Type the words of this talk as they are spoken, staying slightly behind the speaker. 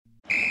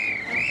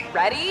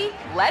Ready?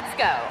 Let's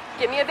go.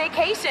 Give me a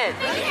vacation.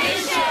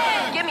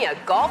 Vacation! Give me a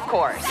golf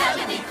course.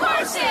 70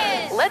 courses!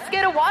 Let's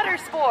get a water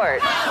sport.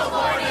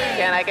 Paddleboarding!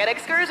 Can I get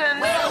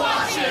excursions? Whale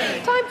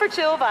watching! Time for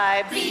chill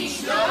vibes.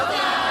 Beach yoga!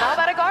 How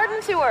about a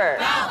garden tour?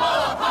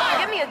 Balboa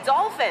Park! Give me a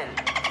dolphin.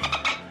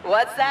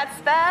 What's that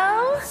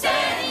spell?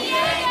 San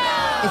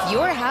Diego! If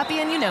you're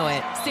happy and you know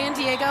it, San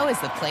Diego is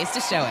the place to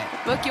show it.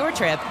 Book your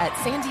trip at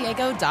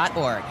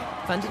sandiego.org.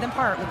 Funded in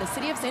part with the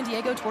City of San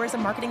Diego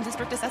Tourism Marketing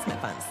District Assessment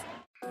Funds.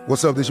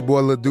 What's up, this your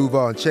boy Lil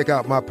Duval, and check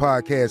out my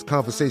podcast,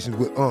 Conversations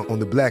with Unc, on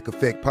the Black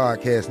Effect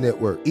Podcast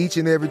Network. Each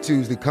and every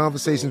Tuesday,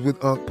 Conversations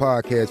with Unc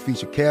podcast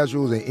feature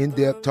casual and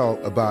in-depth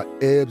talk about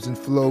ebbs and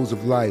flows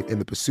of life and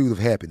the pursuit of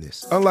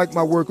happiness. Unlike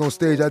my work on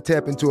stage, I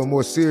tap into a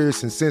more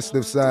serious and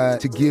sensitive side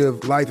to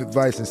give life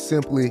advice and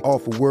simply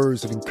offer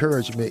words of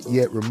encouragement,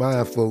 yet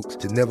remind folks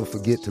to never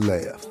forget to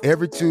laugh.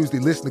 Every Tuesday,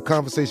 listen to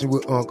Conversations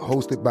with Unc,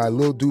 hosted by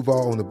Lil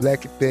Duval on the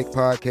Black Effect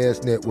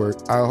Podcast Network,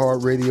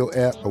 iHeartRadio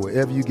app, or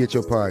wherever you get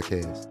your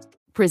podcasts.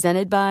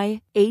 Presented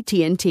by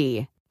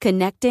AT&T.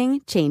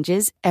 Connecting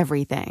changes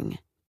everything.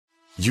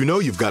 You know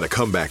you've got a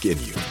comeback in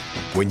you.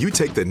 When you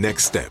take the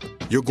next step,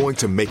 you're going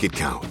to make it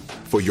count.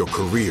 For your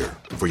career,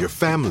 for your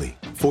family,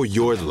 for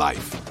your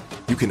life.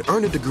 You can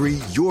earn a degree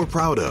you're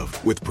proud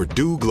of with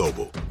Purdue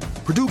Global.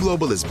 Purdue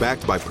Global is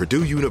backed by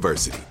Purdue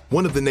University,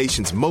 one of the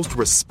nation's most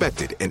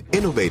respected and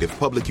innovative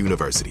public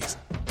universities.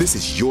 This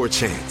is your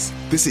chance.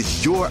 This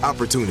is your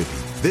opportunity.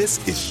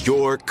 This is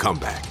your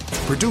comeback.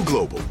 Purdue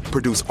Global,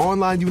 Purdue's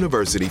online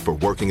university for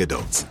working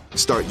adults.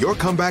 Start your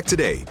comeback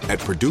today at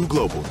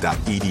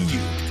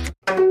purdueglobal.edu.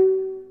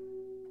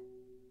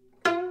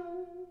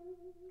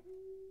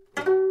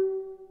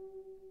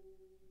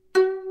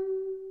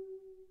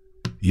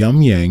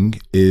 Yum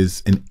Yang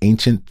is an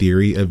ancient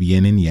theory of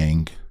yin and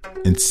yang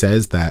and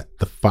says that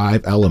the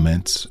 5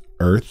 elements,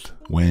 earth,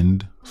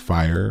 wind,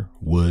 fire,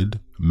 wood,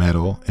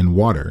 metal, and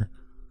water,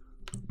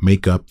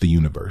 make up the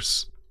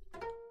universe.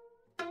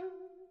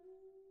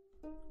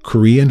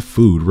 Korean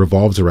food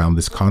revolves around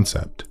this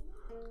concept,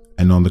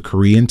 and on the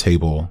Korean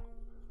table,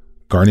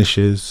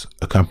 garnishes,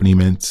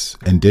 accompaniments,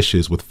 and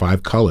dishes with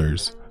 5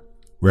 colors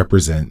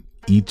represent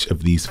each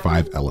of these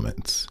 5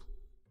 elements.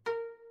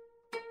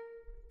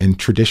 In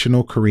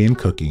traditional Korean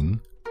cooking,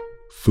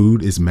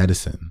 food is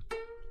medicine,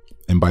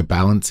 and by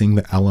balancing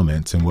the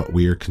elements in what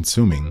we are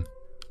consuming,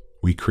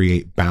 we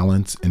create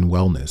balance and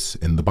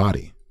wellness in the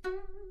body.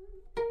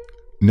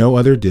 No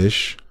other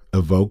dish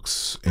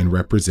evokes and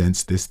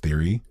represents this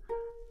theory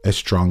as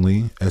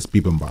strongly as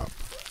bibimbap.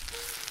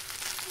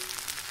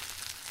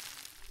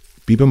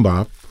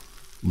 Bibimbap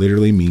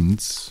literally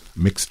means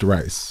mixed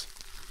rice,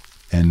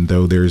 and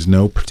though there is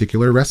no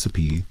particular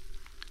recipe,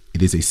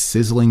 it is a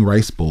sizzling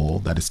rice bowl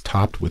that is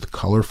topped with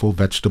colorful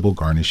vegetable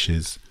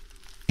garnishes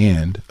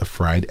and a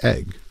fried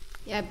egg.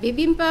 Yeah,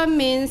 bibimbap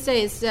means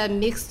it's a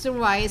mixed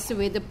rice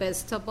with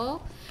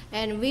vegetable.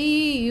 And we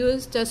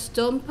use the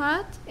stone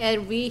pot,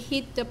 and we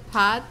heat the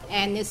pot,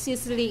 and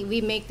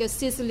we make the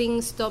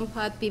sizzling stone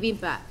pot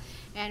bibimbap.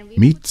 And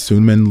Meet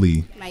Sunmin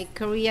Lee. My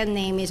Korean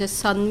name is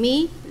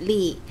Sunmi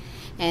Lee,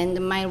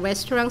 and my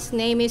restaurant's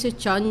name is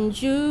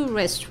Jeonju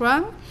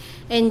Restaurant.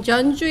 And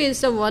Jeonju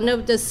is one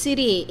of the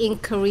city in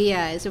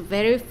Korea. It's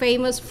very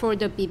famous for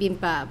the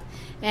bibimbap.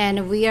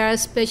 And we are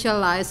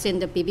specialized in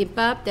the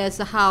bibimbap. That's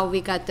how we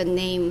got the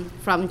name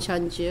from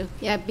Jeonju.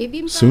 Yeah,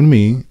 bibimbap.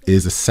 Sunmi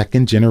is a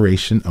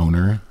second-generation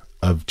owner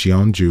of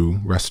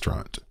Jeonju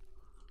Restaurant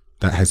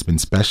that has been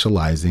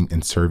specializing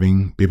in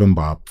serving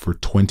bibimbap for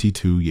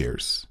 22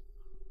 years.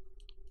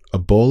 A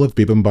bowl of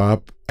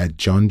bibimbap at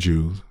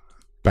Jeonju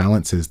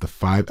balances the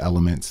 5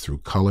 elements through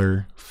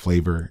color,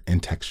 flavor,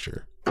 and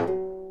texture.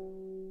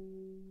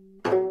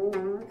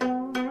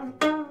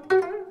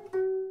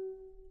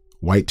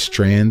 White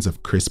strands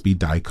of crispy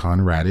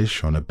daikon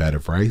radish on a bed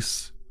of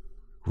rice,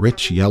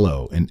 rich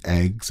yellow in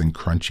eggs and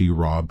crunchy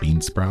raw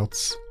bean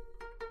sprouts,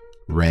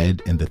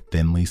 red in the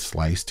thinly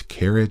sliced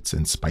carrots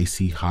and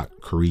spicy hot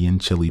Korean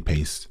chili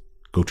paste,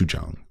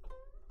 gochujang.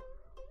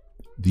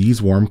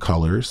 These warm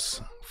colors,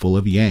 full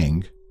of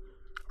yang,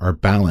 are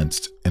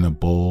balanced in a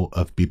bowl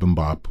of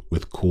bibimbap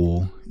with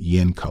cool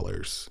yin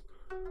colors,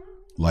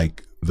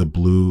 like the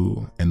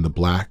blue and the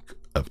black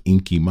of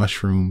inky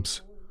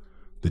mushrooms,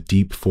 the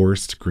deep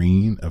forest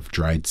green of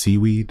dried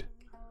seaweed,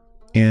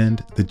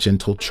 and the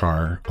gentle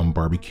char on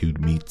barbecued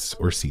meats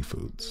or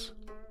seafoods.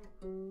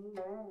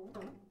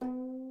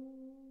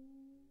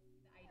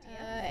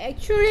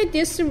 Actually,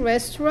 this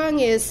restaurant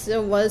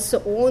was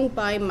owned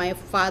by my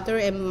father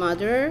and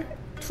mother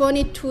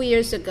 22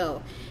 years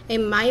ago.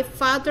 And my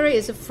father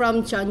is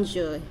from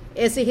Jeonju.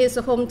 It's his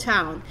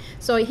hometown.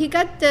 So he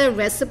got the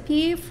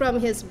recipe from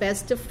his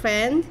best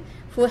friend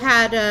who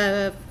had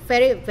a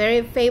very,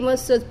 very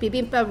famous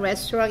bibimbap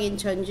restaurant in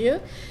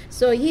Jeonju.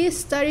 So he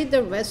started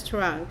the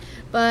restaurant.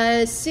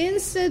 But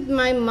since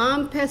my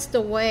mom passed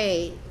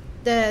away,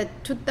 the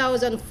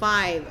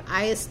 2005,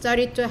 I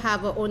started to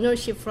have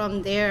ownership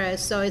from there.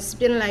 So it's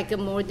been like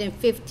more than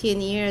 15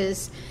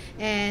 years.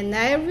 And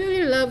I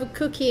really love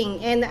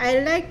cooking. And I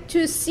like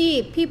to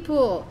see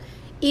people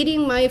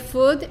eating my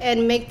food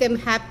and make them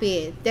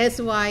happy.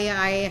 That's why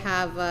I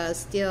have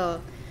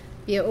still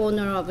be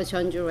owner of a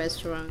Jeonju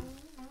restaurant.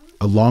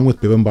 Along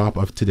with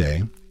bibimbap of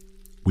today,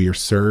 we are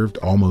served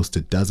almost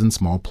a dozen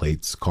small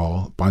plates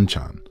called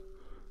banchan.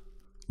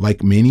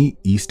 Like many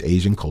East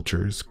Asian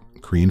cultures,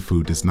 Korean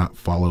food does not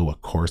follow a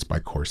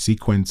course-by-course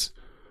sequence.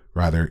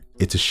 Rather,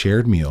 it's a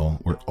shared meal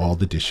where all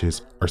the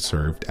dishes are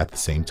served at the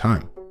same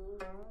time.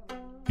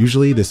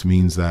 Usually, this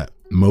means that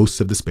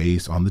most of the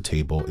space on the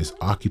table is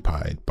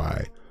occupied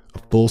by a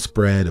full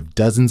spread of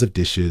dozens of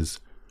dishes,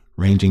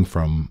 ranging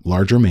from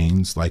larger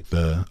mains like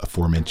the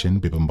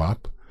aforementioned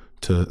bibimbap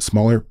to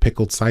smaller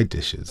pickled side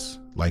dishes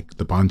like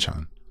the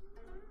banchan.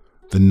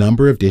 The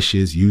number of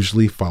dishes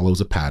usually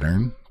follows a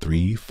pattern,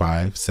 3,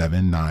 5,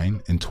 7,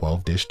 9, and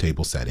 12 dish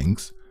table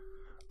settings,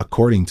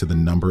 according to the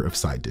number of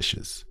side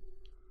dishes.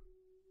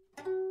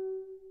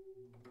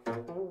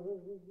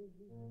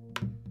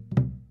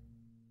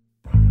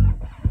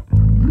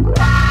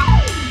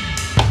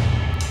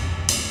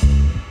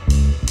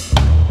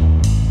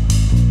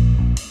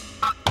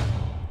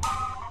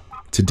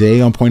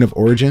 Today on Point of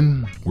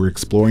Origin, we're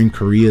exploring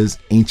Korea's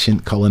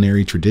ancient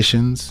culinary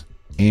traditions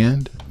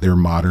and their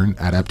modern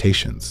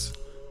adaptations.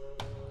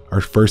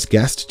 Our first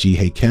guest,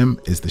 Ji-Hae Kim,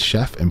 is the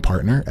chef and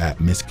partner at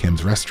Miss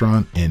Kim's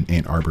restaurant in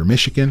Ann Arbor,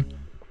 Michigan,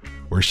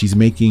 where she's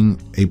making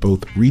a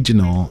both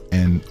regional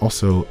and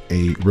also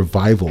a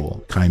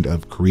revival kind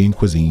of Korean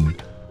cuisine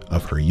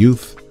of her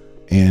youth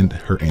and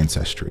her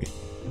ancestry.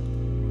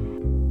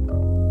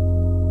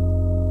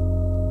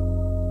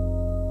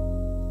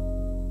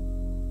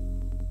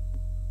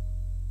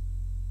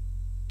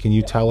 Can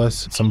you tell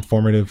us some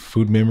formative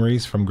food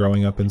memories from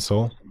growing up in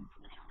Seoul?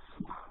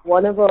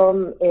 One of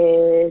them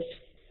is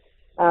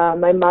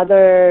my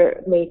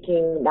mother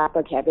making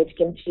napa cabbage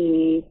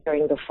kimchi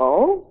during the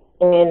fall.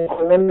 And I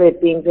remember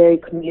it being very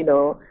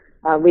communal.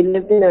 We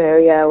lived in an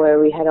area where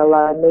we had a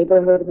lot of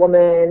neighborhood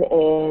women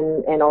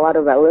and a lot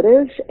of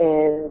relatives,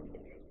 and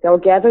they'll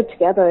gather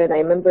together. And I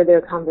remember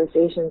their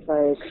conversations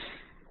like,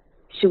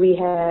 should we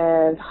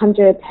have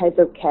 100 heads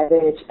of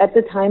cabbage? At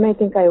the time, I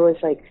think I was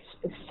like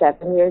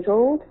 7 years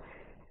old.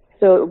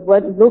 So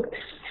what looked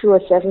to a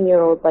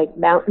 7-year-old like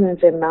mountains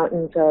and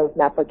mountains of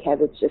napa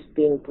cabbage just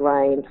being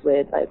brined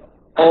with like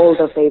all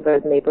the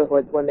favorite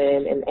neighborhood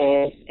women and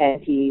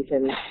aunties,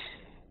 and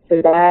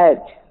so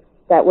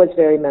that was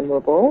very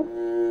memorable.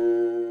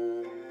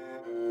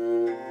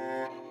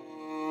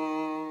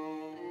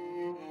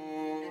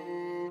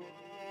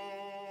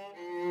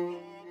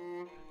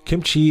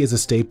 Kimchi is a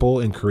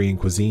staple in Korean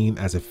cuisine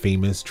as a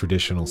famous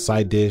traditional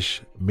side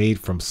dish made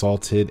from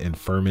salted and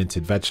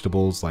fermented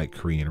vegetables like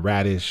Korean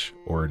radish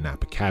or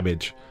napa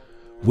cabbage,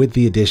 with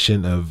the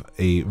addition of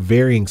a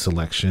varying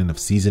selection of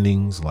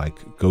seasonings like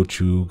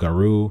gochu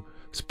garu,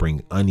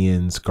 spring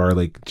onions,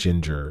 garlic,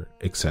 ginger,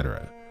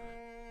 etc.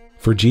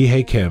 For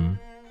Ji-Hae Kim,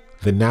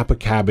 the napa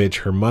cabbage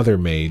her mother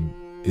made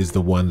is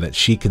the one that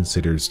she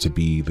considers to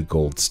be the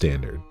gold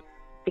standard.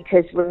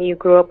 Because when you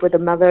grow up with a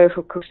mother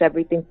who cooks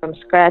everything from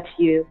scratch,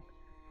 you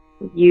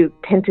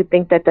tend to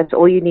think that that's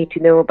all you need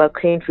to know about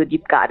Korean food.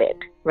 You've got it,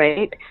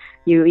 right?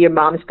 Your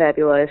mom's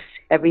fabulous.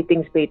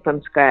 Everything's made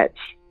from scratch.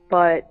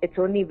 But it's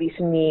only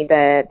recently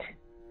that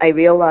I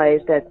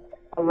realized that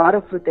a lot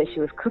of food that she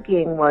was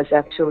cooking was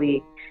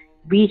actually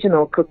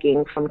regional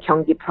cooking from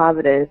Gyeonggi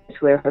Province,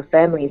 where her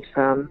family is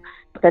from.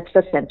 That's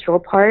the central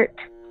part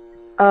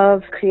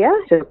of Korea.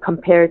 So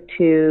compared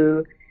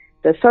to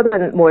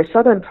the more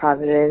southern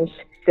province,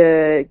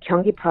 the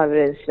Gyeonggi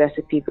Province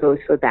recipe goes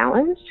for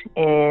balance,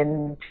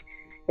 and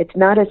it's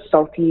not as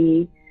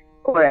salty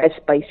or as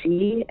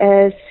spicy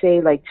as,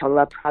 say, like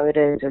Jeolla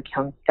Province or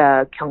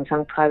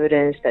Gyeongsang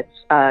Province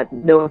that's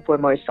known for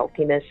more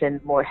saltiness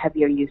and more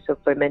heavier use of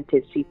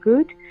fermented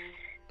seafood.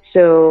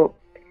 So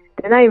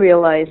then I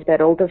realized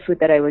that all the food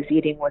that I was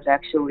eating was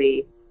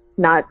actually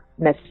not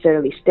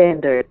necessarily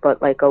standard,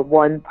 but like a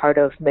one part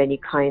of many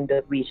kind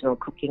of regional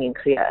cooking in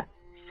Korea.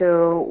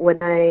 So when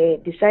I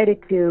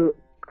decided to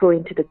go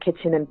into the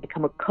kitchen and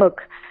become a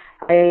cook,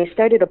 I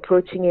started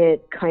approaching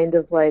it kind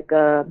of like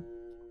a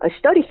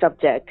study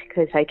subject,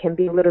 because I can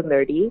be a little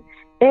nerdy,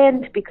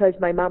 and because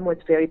my mom was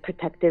very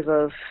protective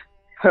of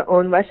her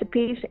own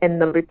recipes, and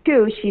number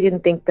two, she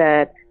didn't think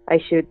that I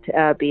should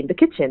be in the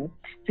kitchen,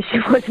 so she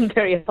wasn't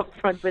very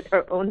upfront with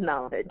her own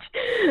knowledge.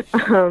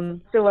 So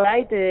what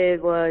I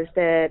did was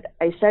that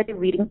I started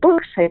reading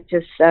books. I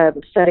just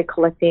started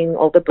collecting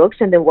all the books,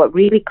 and then what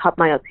really caught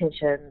my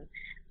attention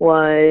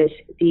was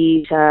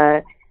these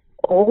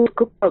old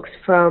cookbooks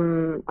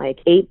from like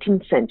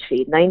 18th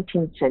century,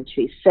 19th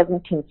century,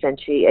 17th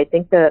century. I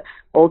think the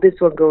oldest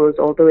one goes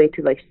all the way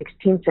to like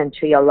 16th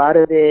century. A lot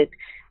of it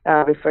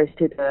refers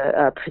to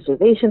the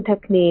preservation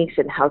techniques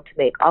and how to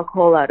make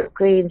alcohol out of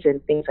grains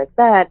and things like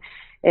that.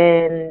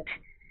 And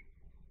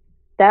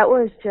that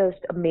was just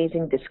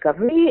amazing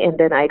discovery. And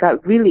then I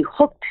got really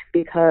hooked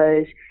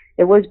because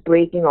it was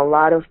breaking a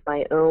lot of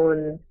my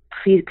own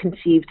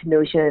preconceived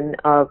notion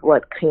of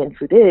what Korean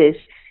food is.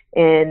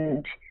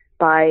 And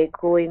by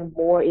going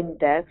more in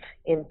depth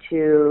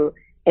into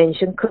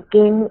ancient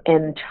cooking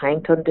and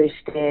trying to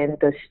understand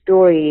the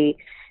story,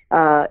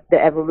 the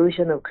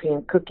evolution of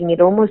Korean cooking, it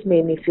almost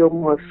made me feel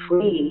more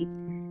free.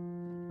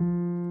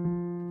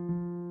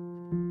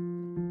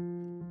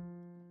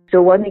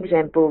 So one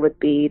example would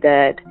be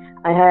that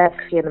I have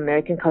Korean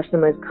American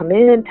customers come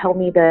in and tell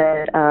me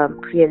that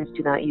Koreans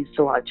do not use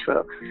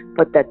cilantro,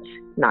 but that's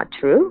not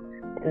true.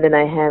 And then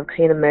I have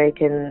Korean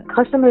American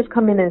customers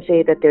come in and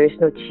say that there is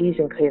no cheese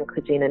in Korean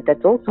cuisine, and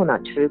that's also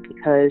not true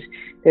because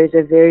there's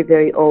a very,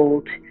 very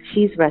old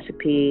cheese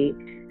recipe,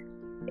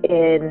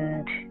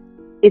 and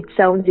it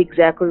sounds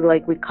exactly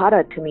like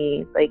ricotta to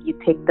me. Like you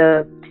take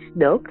the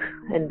milk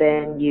and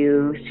then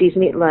you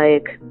season it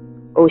like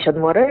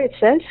ocean water, it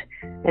says,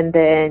 and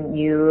then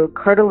you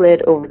curdle it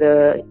over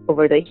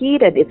the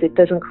heat, and if it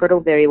doesn't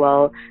curdle very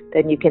well,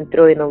 then you can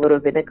throw in a little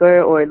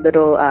vinegar or a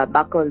little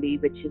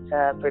makgeolli, which is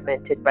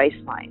fermented rice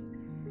wine.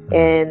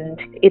 And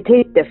it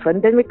tastes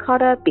different than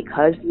ricotta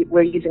because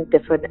we're using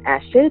different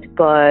acid,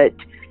 but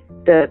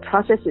the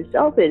process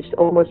itself is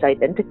almost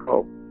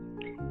identical.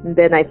 And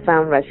then I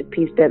found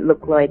recipes that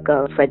look like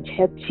French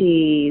head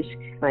cheese,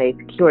 like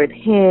cured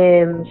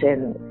hams,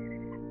 and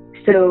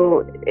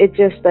so it's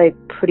just like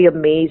pretty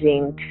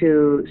amazing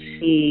to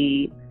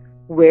see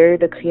where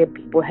the Korean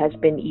people has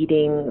been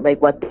eating, like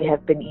what they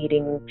have been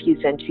eating a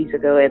few centuries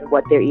ago and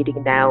what they're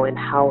eating now and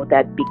how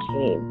that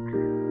became.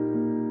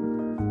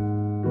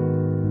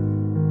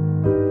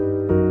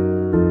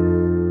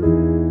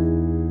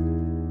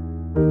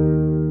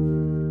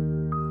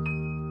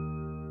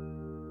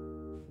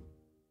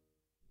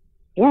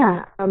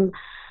 Yeah.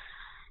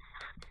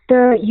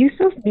 The use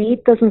of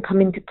meat doesn't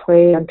come into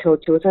play until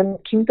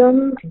Joseon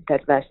Kingdom. I think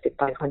that lasted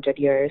 500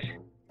 years.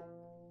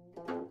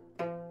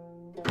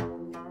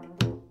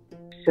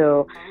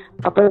 So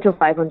up until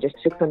 500,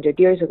 600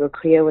 years ago,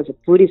 Korea was a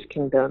Buddhist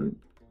kingdom.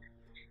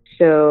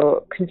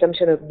 So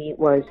consumption of meat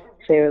was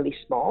fairly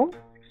small.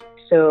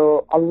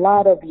 So a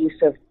lot of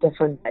use of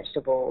different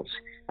vegetables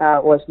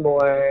was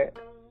more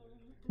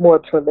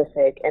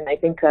prolific. And I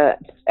think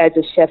as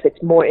a chef,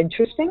 it's more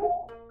interesting.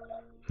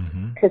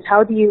 Because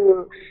how do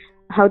you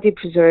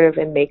preserve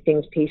and make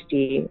things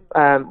tasty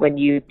when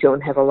you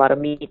don't have a lot of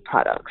meat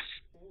products?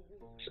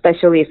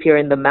 Especially if you're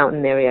in the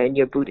mountain area and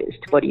you're Buddhist,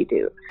 what do you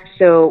do?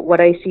 So what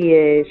I see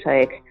is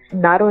like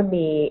not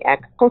only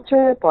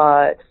agriculture,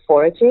 but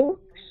foraging.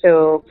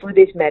 So food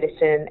is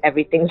medicine,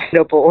 everything's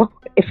edible.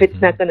 If it's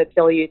not going to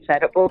kill you, it's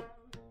edible.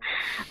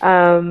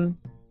 And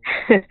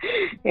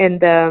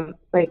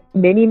like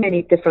many,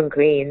 many different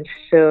grains.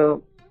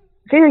 So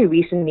very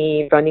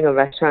recently, running a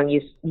restaurant,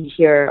 you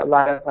hear a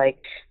lot of like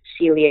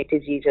celiac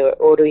disease or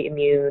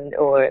autoimmune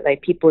or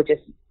like people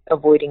just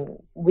avoiding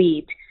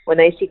wheat. When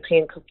I see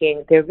Korean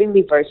cooking, they're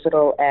really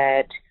versatile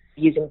at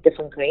using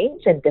different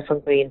grains and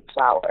different grain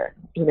flour.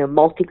 You know,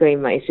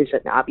 multigrain rice is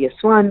an obvious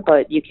one,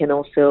 but you can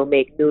also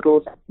make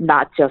noodles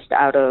not just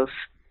out of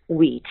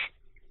wheat.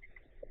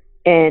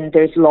 And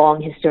there's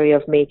long history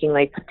of making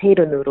like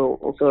potato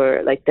noodles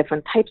or like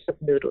different types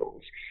of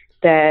noodles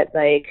that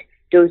like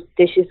those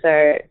dishes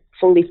are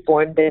fully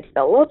formed and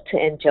developed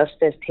and just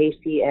as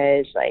tasty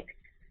as like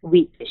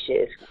wheat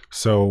dishes.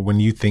 So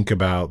when you think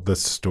about the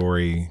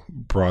story,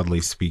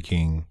 broadly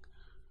speaking,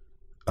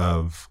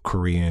 of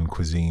Korean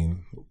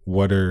cuisine,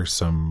 what are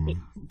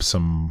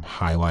some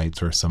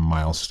highlights or some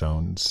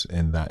milestones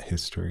in that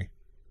history?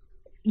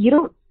 You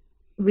don't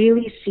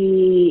really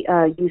see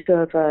use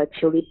of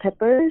chili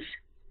peppers.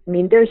 I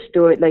mean, there's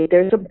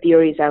some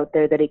theories out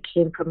there that it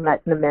came from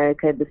Latin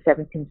America in the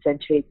 17th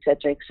century, et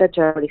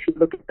cetera. But if you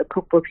look at the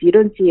cookbooks, you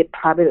don't see it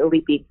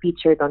probably being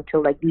featured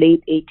until like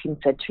late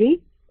 18th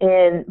century.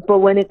 But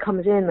when it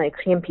comes in, like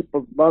Korean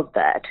people love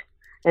that.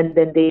 And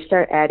then they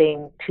start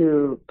adding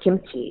to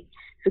kimchi.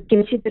 So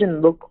kimchi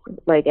didn't look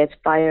like as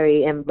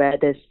fiery and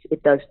red as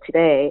it does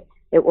today.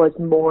 It was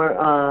more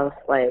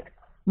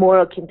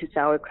akin to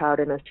sauerkraut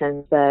in a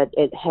sense that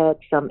it had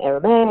some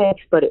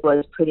aromatics, but it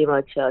was pretty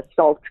much a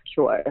salt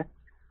cure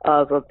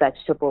of a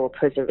vegetable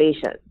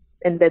preservation.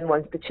 And then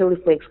once the chili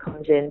flakes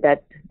comes in,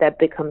 that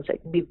becomes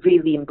like we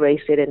really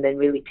embrace it and then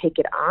really take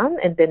it on.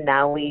 And then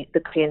now the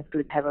Korean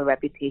food have a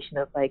reputation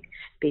of like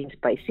being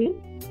spicy.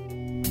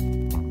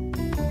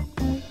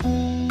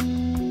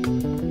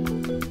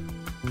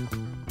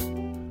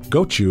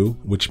 Gochu,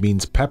 which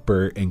means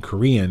pepper in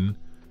Korean,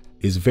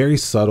 is very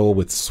subtle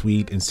with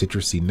sweet and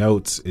citrusy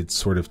notes. It's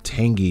sort of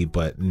tangy,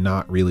 but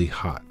not really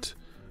hot.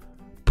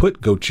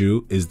 Put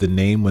gochu is the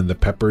name when the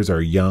peppers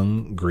are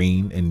young,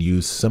 green, and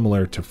used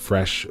similar to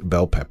fresh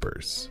bell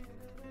peppers.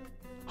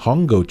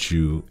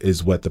 Honggochu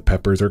is what the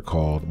peppers are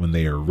called when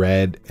they are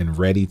red and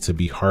ready to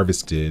be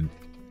harvested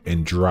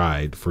and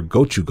dried for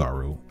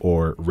gochugaru,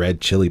 or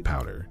red chili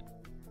powder.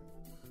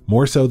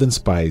 More so than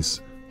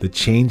spice, the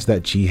change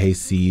that Jihye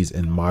sees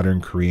in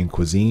modern Korean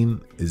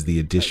cuisine is the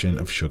addition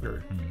of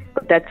sugar.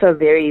 That's a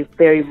very,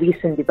 very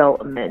recent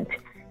development.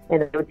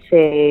 And I would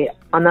say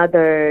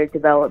another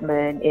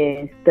development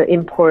is the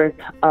import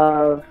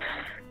of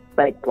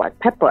like black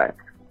pepper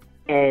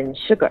and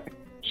sugar.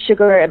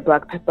 Sugar and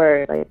black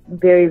pepper, like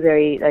very,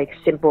 very like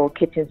simple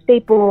kitchen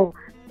staple,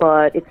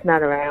 but it's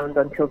not around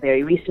until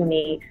very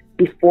recently.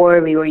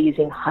 Before, we were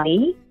using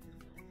honey,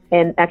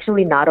 and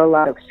actually not a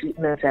lot of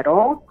sweeteners at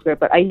all.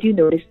 But I do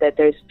notice that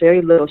there's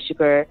very little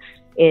sugar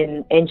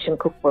in ancient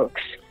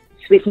cookbooks.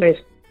 Sweeteners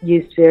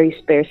used very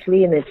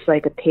sparsely, and it's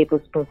like a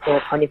tablespoonful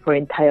of honey for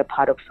an entire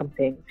pot of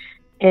something.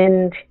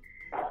 And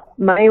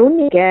my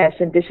only guess,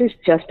 and this is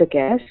just a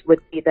guess, would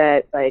be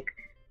that like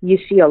you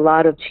see a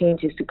lot of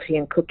changes to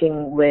Korean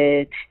cooking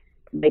with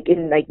like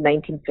in like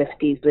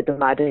 1950s with the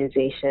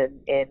modernization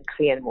in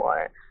Korean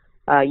War.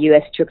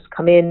 U.S. troops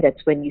come in,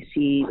 that's when you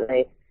see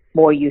like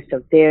more use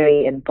of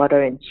dairy and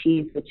butter and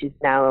cheese, which is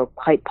now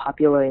quite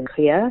popular in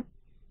Korea.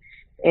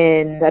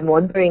 And I'm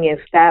wondering if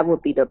that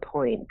would be the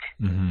point.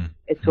 Mm-hmm.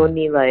 It's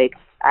only like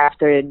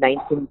after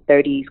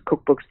 1930s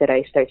cookbooks that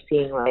I start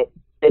seeing like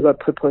bigger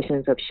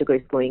proportions of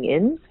sugars going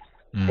in.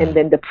 And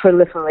then the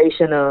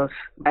proliferation of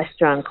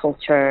restaurant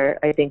culture,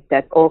 I think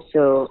that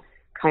also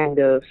kind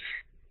of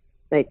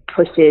like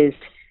pushes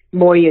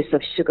more use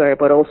of sugar,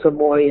 but also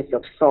more use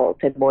of salt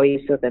and more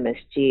use of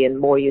MSG and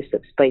more use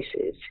of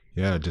spices.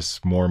 Yeah,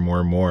 just more and more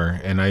and more.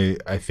 And I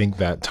think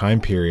that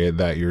time period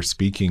that you're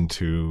speaking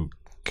to,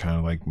 kind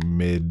of like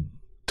mid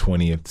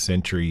 20th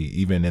century,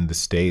 even in the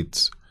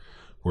States,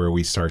 where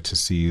we start to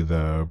see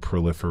the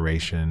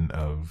proliferation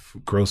of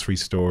grocery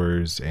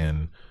stores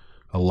and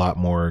a lot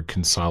more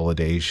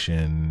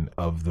consolidation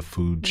of the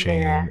food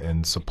chain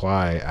and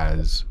supply,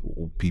 as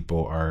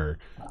people are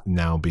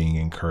now being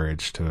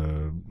encouraged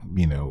to,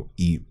 you know,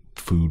 eat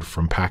food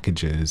from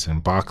packages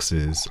and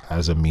boxes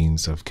as a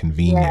means of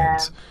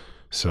convenience.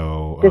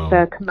 So this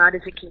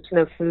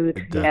commodification of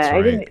food. That's I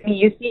right. think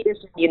you see this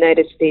in the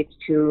United States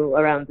too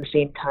around the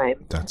same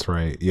time. That's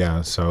right.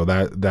 Yeah. So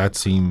that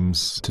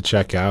seems to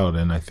check out.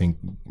 And I think,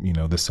 you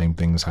know, the same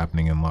thing is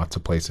happening in lots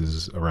of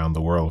places around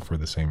the world for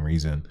the same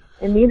reason.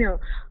 And, you know,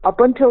 up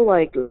until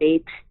like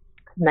late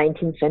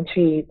 19th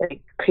century,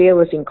 like Korea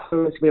was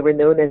enclosed. We were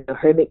known as the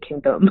hermit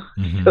kingdom.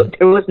 Mm-hmm. So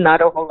there was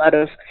not a whole lot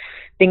of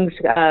things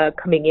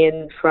coming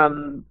in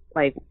from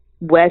like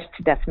West,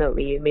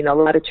 definitely. I mean, a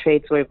lot of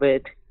trades were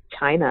with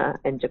China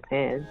and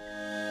Japan.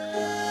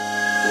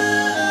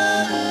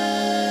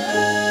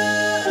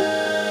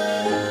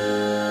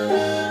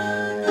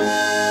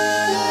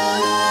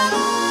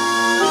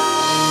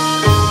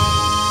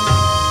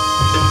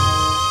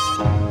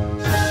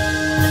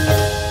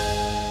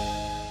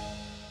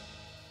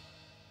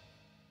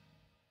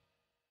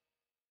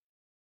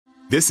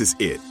 This is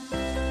it.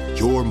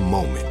 Your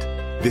moment.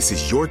 This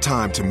is your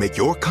time to make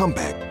your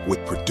comeback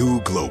with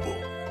Purdue Global.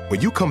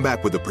 When you come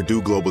back with a Purdue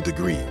Global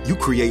degree, you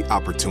create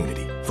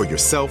opportunity for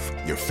yourself,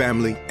 your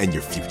family, and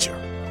your future.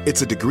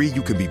 It's a degree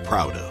you can be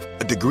proud of,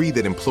 a degree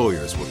that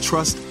employers will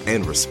trust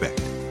and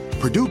respect.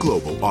 Purdue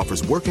Global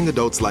offers working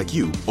adults like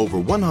you over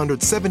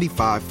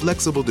 175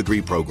 flexible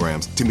degree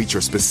programs to meet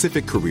your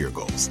specific career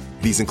goals.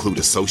 These include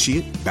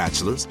associate,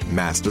 bachelor's,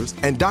 master's,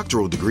 and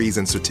doctoral degrees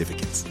and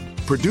certificates.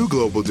 Purdue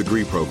Global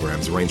degree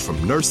programs range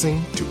from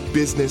nursing to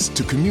business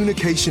to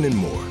communication and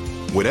more.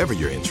 Whatever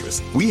your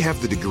interest, we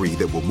have the degree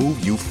that will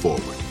move you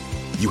forward.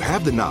 You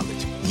have the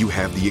knowledge, you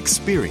have the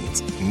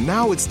experience.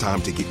 Now it's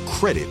time to get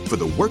credit for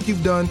the work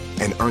you've done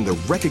and earn the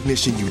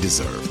recognition you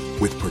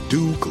deserve with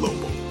Purdue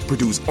Global,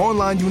 Purdue's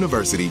online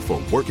university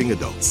for working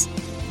adults.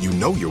 You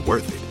know you're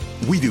worth it.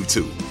 We do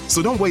too.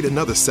 So don't wait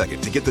another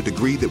second to get the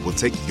degree that will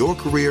take your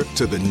career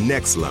to the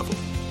next level.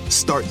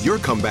 Start your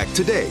comeback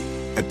today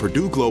at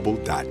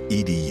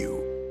purdueglobal.edu.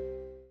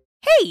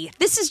 Hey,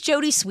 this is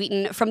Jodie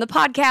Sweetin from the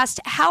podcast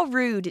How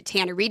Rude,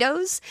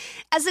 Tanneritos.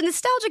 As a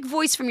nostalgic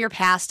voice from your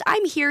past,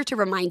 I'm here to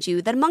remind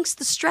you that amongst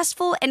the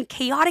stressful and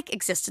chaotic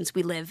existence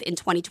we live in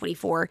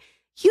 2024,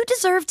 you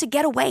deserve to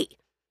get away.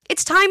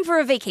 It's time for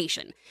a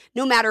vacation,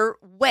 no matter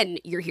when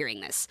you're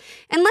hearing this.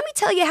 And let me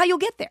tell you how you'll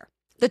get there.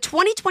 The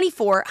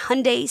 2024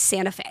 Hyundai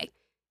Santa Fe.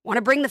 Want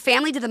to bring the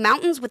family to the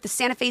mountains with the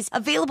Santa Fe's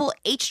available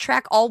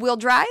H-Track all-wheel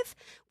drive?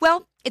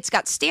 Well, it's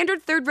got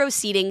standard third-row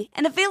seating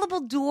and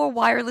available dual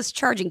wireless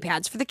charging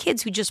pads for the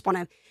kids who just want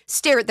to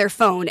stare at their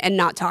phone and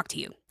not talk to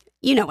you.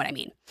 You know what I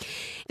mean.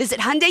 Visit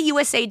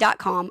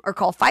HyundaiUSA.com or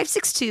call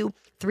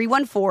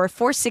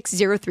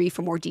 562-314-4603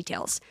 for more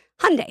details.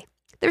 Hyundai,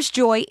 there's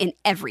joy in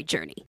every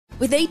journey.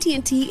 With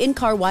AT&T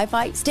in-car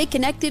Wi-Fi, stay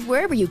connected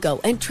wherever you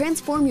go and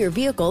transform your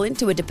vehicle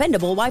into a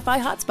dependable Wi-Fi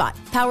hotspot.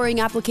 Powering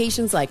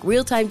applications like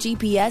real-time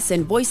GPS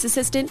and voice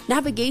assistant,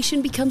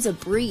 navigation becomes a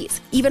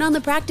breeze. Even on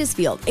the practice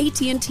field,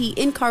 AT&T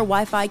in-car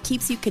Wi-Fi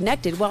keeps you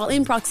connected while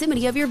in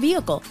proximity of your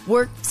vehicle.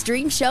 Work,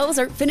 stream shows,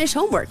 or finish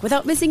homework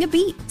without missing a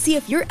beat. See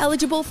if you're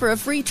eligible for a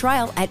free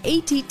trial at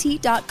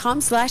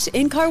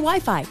att.com/in-car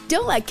Wi-Fi.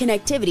 Don't let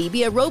connectivity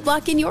be a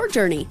roadblock in your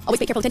journey. Always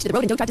pay careful attention to the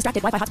road and don't drive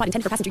distracted. Wi-Fi hotspot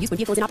intended for passenger use when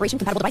vehicle is in operation.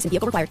 Compatible device and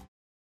vehicle required.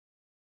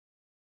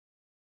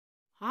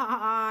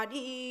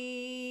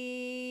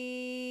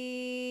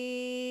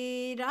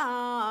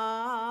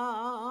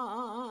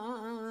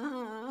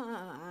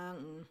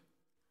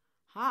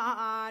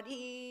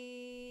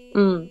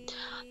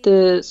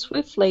 The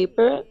sweet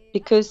flavor,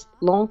 because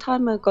long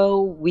time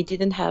ago we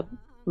didn't have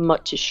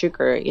much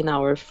sugar in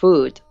our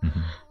food.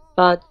 Mm-hmm.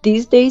 But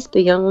these days,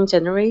 the young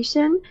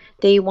generation,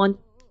 they want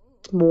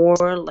has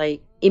more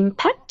like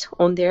impact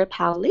on their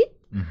palate.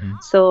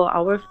 So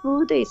our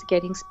food is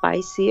getting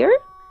spicier,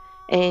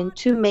 and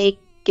to make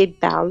it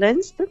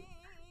balanced,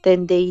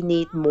 then they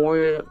need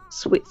more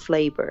sweet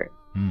flavor.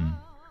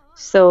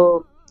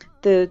 So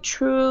the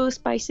true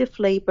spicy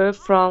flavor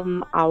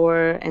from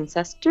our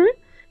ancestor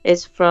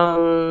is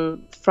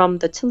from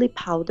the chili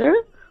powder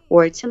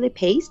or chili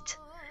paste.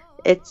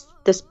 It's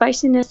the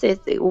spiciness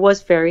it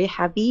was very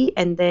heavy,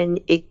 and then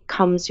it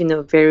comes,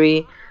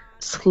 very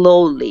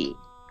slowly.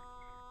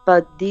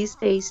 But these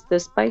days, the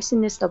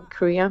spiciness of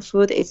Korean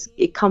food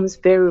it comes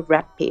very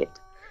rapid,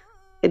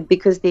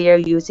 because they are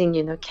using,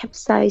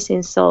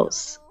 capsaicin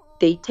sauce.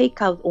 They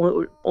take out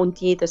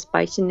only the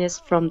spiciness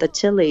from the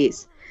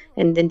chilies,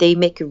 and then they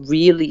make a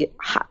really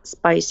hot,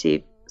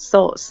 spicy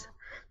sauce.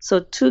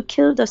 So to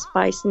kill the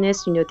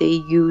spiciness,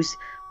 they use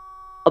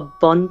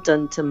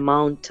abundant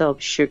amount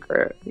of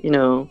sugar,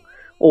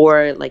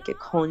 or like a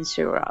corn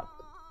syrup.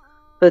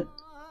 But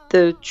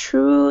the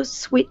true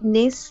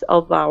sweetness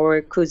of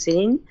our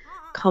cuisine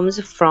comes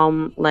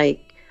from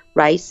like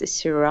rice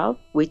syrup,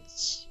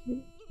 which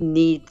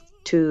need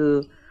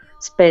to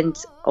spend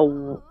a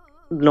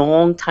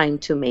long time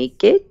to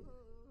make it,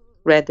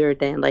 rather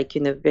than like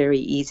very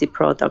easy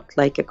product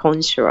like a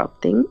corn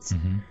syrup things.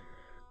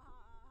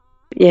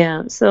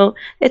 Yeah, so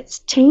it's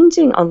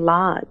changing a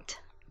lot.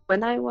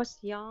 When I was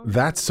young,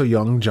 that's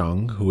Soyoung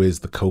Jung, who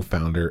is the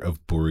co-founder of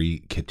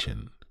Buri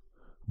Kitchen.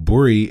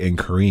 Buri in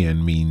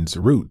Korean means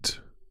root.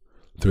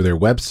 Through their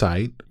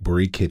website,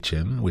 Buri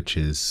Kitchen, which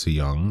is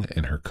Soyoung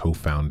and her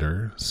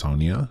co-founder,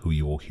 Sonia, who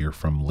you will hear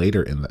from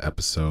later in the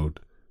episode,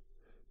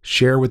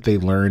 share what they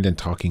learned in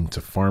talking to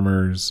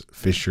farmers,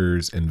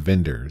 fishers, and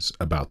vendors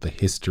about the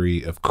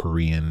history of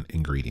Korean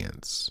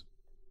ingredients.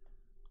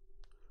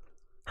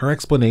 Her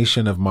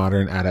explanation of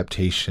modern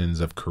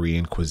adaptations of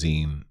Korean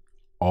cuisine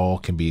all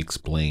can be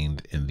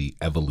explained in the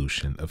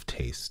evolution of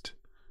taste.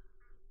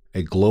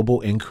 A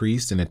global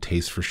increase in a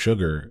taste for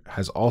sugar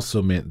has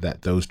also meant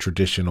that those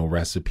traditional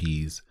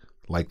recipes,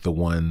 like the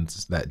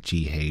ones that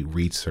Ji-hae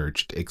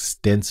researched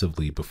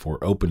extensively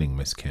before opening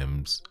Miss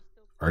Kim's,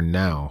 are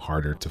now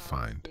harder to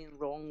find. In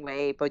wrong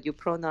way, but you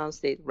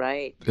pronounced it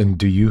right. And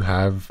do you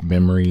have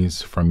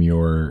memories from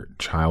your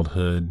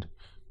childhood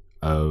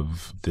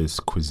of this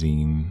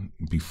cuisine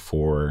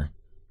before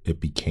it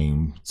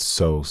became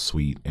so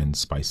sweet and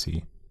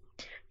spicy?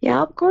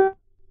 Yeah, of course.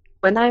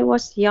 When I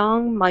was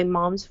young, my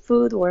mom's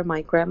food or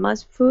my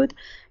grandma's food,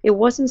 it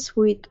wasn't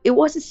sweet. It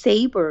was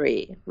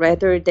savory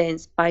rather than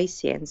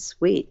spicy and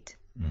sweet.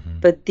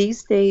 But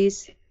these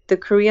days, the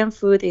Korean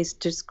food is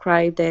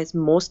described as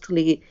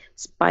mostly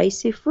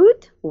spicy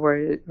food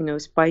or,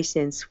 spicy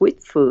and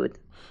sweet food.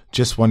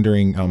 Just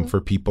wondering, for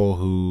people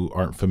who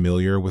aren't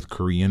familiar with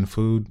Korean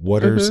food,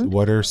 what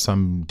are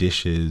some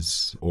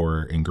dishes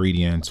or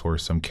ingredients or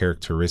some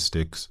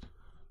characteristics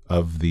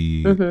of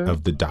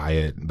the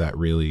diet that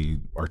really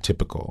are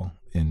typical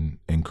in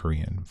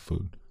Korean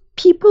food?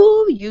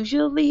 People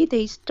usually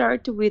they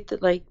start with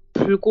like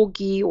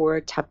bulgogi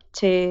or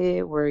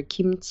japchae or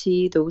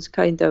kimchi, those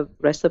kind of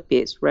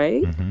recipes,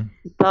 right?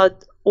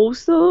 But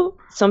also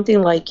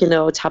something like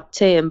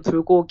japchae and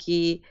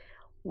bulgogi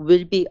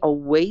will be a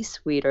way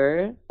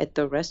sweeter at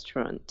the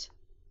restaurant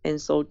and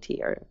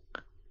saltier.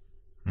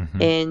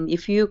 And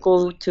if you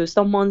go to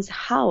someone's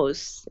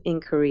house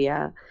in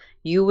Korea,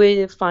 you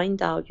will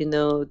find out,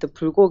 the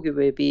bulgogi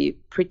will be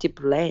pretty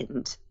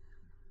bland,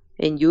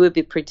 and you will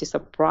be pretty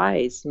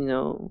surprised,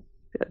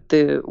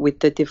 with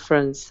the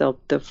difference of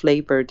the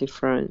flavor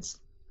difference.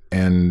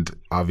 And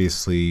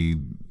obviously,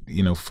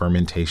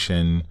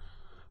 fermentation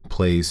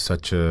plays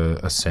such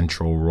a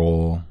central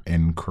role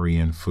in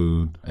Korean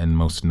food, and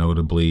most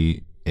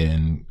notably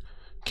in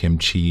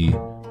kimchi.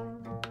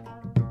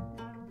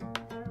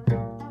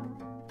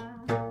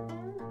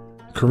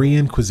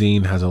 Korean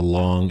cuisine has a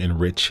long and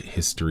rich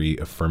history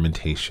of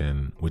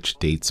fermentation, which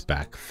dates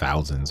back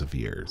thousands of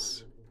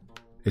years.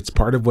 It's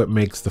part of what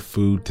makes the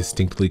food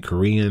distinctly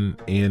Korean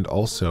and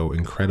also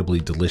incredibly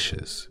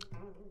delicious.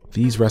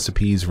 These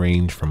recipes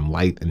range from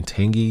light and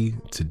tangy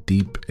to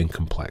deep and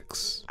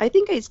complex. I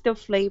think it's the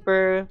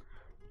flavor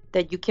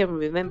that you can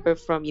remember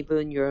from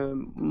even your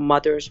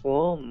mother's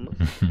womb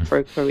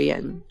for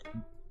Korean.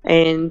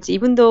 And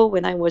even though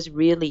when I was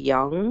really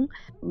young,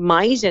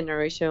 my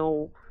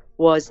generation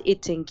was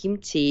eating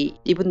kimchi,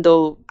 even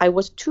though I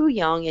was too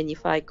young, and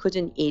if I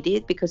couldn't eat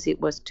it because it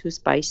was too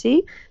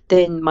spicy,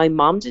 then my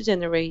mom's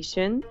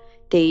generation,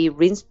 they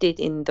rinsed it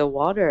in the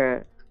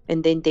water,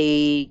 and then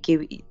they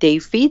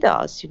feed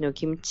us,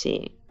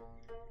 kimchi.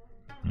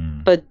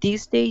 But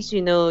these days,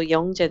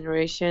 young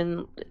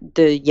generation,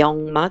 the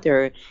young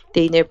mother,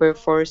 they never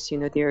force,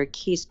 their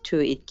kids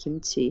to eat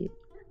kimchi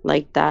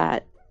like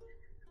that.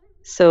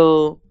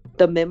 So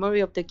the memory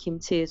of the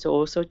kimchi is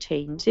also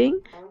changing.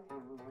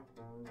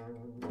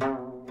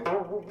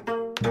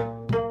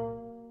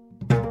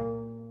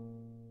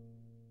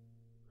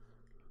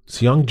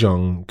 Soyoung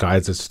Jung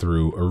guides us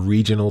through a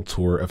regional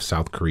tour of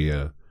South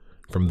Korea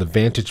from the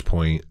vantage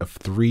point of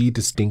 3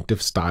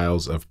 distinctive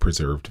styles of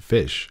preserved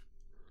fish.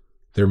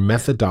 Their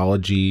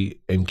methodology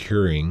in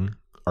curing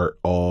are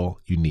all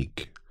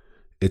unique.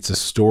 It's a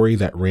story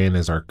that ran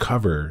as our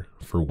cover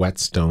for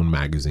Whetstone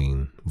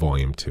Magazine,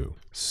 Volume 2.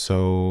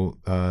 So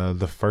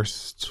the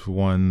first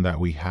one that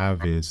we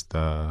have is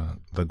the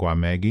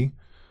guamegi,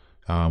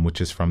 which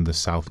is from the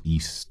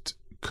southeast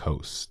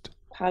coast.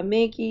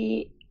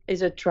 Guamegi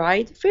is a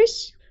dried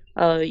fish.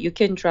 You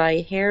can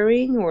dry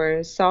herring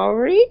or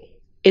sauri.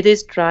 It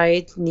is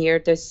dried near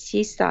the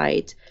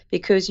seaside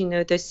because,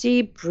 the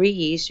sea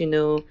breeze,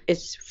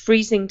 it's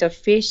freezing the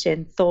fish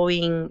and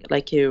thawing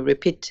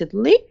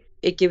repeatedly.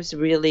 It gives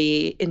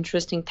really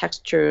interesting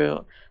texture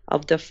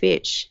of the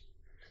fish.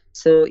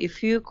 So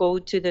if you go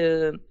to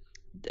the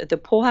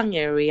Pohang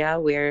area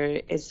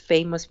where it's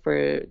famous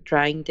for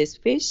drying this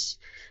fish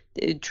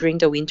during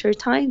the winter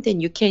time, then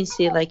you can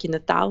see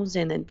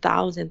thousand and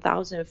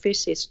thousand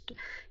fishes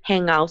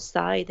hang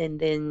outside and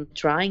then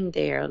drying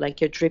there,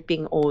 like you're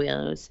dripping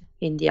oils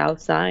in the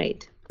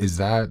outside. Is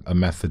that a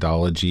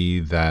methodology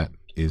that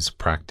is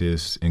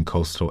practiced in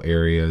coastal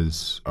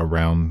areas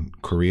around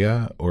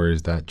Korea, or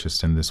is that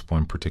just in this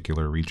one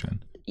particular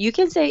region? You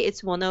can say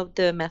it's one of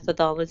the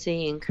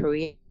methodology in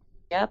Korea,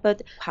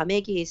 but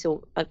guamegi is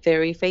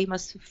very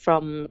famous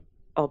from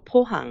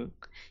Pohang,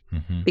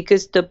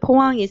 because the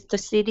Pohang is the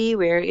city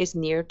where it's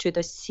near to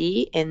the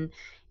sea, and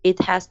it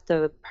has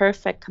the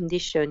perfect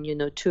condition,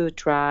 to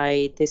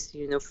dry this,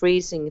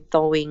 freezing,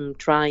 thawing,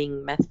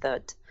 drying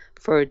method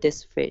for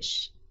this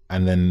fish.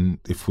 And then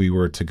if we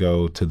were to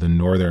go to the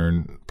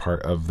northern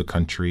part of the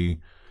country,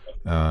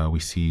 we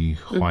see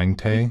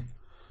hwangtae,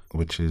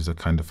 which is a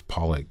kind of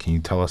pollock. Can you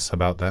tell us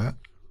about that?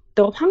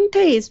 The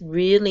hwangtae is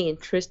really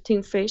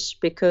interesting fish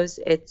because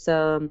it's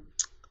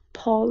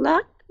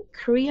pollock.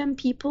 Korean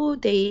people,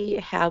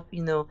 they have,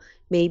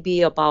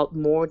 maybe about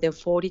more than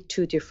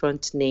 42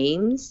 different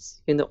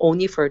names,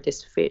 only for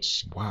this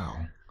fish. Wow.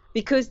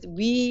 Because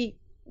we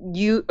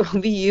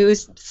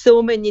use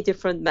so many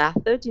different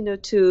methods,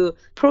 to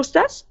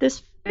process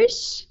this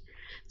fish.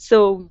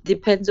 So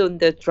depends on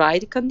the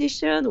dried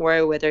condition,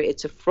 or whether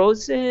it's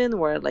frozen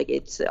or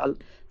it's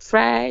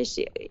fresh.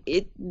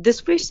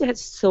 This fish has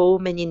so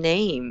many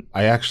names.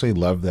 I actually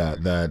love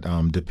that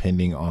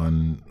depending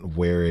on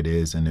where it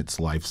is in its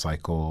life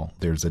cycle,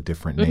 there's a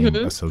different name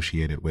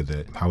associated with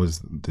it. How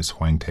is this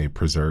hwangtae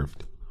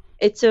preserved?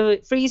 It's a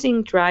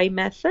freezing dry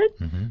method,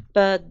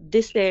 but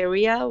this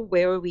area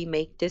where we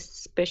make this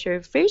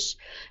special fish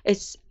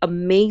is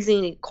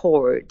amazingly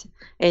cold.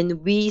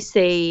 And we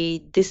say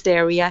this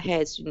area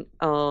has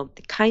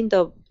kind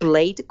of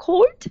blade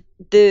cold.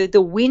 The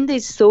wind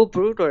is so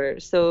brutal.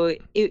 So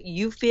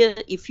you feel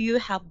if you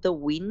have the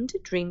wind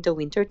during the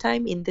winter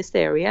time in this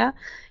area,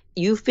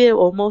 you feel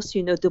almost,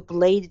 the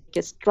blade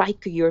just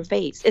strike your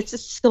face. It's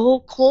so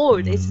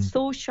cold. It's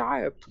so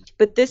sharp.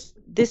 But this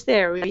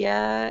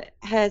area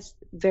has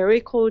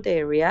very cold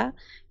area.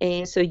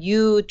 And so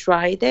you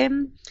dry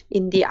them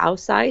in the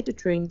outside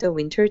during the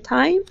winter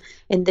time.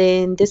 And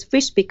then this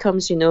fish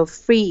becomes,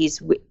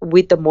 freeze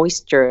with the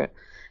moisture.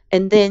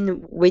 And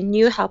then when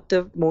you have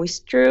the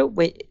moisture,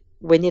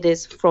 when it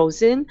is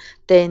frozen,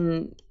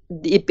 then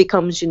it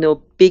becomes,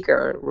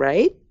 bigger,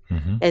 right?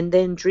 And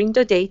then during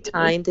the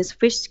daytime, this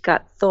fish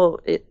got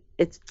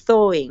it's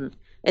thawing,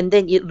 and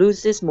then it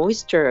loses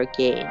moisture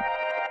again.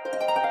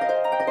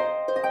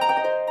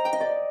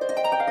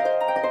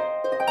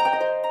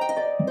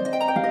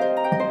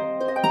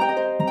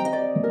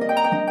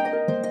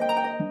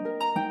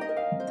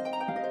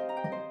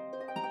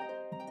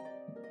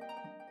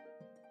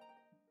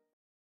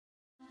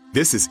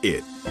 This is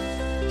it.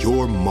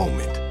 Your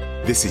moment.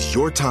 This is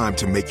your time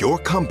to make your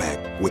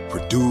comeback with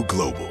Purdue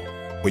Global.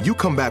 When you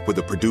come back with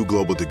a Purdue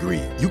Global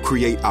degree, you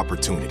create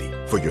opportunity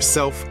for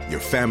yourself,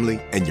 your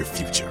family, and your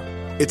future.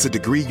 It's a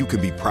degree you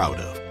can be proud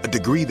of, a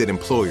degree that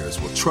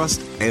employers will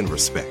trust and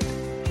respect.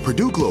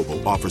 Purdue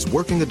Global offers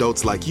working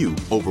adults like you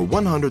over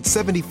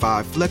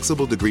 175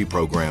 flexible degree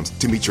programs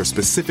to meet your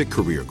specific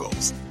career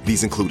goals.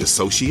 These include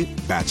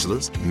associate,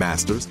 bachelor's,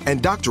 master's,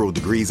 and doctoral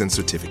degrees and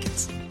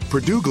certificates.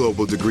 Purdue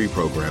Global degree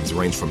programs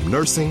range from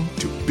nursing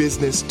to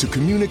business to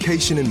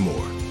communication and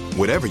more.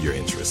 Whatever your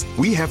interest,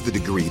 we have the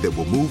degree that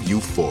will move you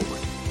forward.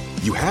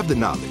 You have the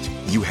knowledge,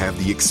 you have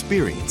the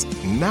experience.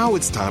 Now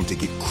it's time to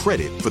get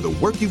credit for the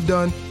work you've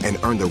done and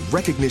earn the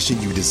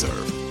recognition you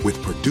deserve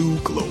with Purdue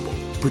Global,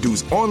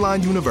 Purdue's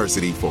online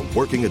university for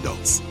working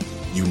adults.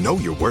 You know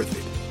you're worth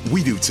it.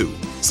 We do too.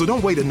 So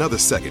don't wait another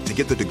second to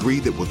get the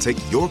degree that will take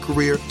your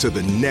career to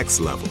the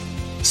next level.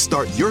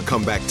 Start your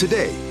comeback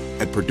today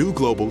at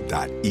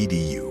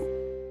purdueglobal.edu.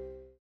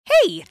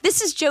 Hey,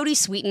 this is Jodie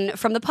Sweetin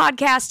from the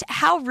podcast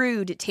How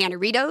Rude,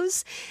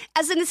 Tanneritos.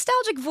 As a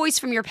nostalgic voice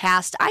from your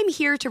past, I'm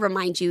here to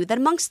remind you that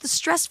amongst the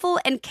stressful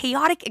and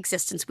chaotic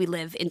existence we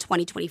live in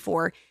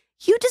 2024,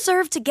 you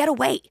deserve to get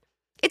away.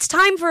 It's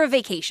time for a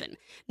vacation,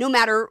 no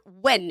matter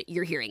when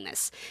you're hearing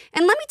this.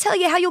 And let me tell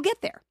you how you'll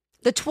get there.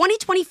 The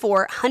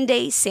 2024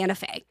 Hyundai Santa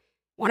Fe.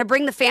 Want to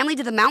bring the family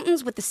to the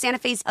mountains with the Santa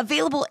Fe's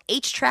available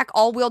H-Track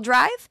all-wheel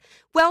drive?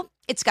 Well,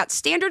 it's got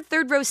standard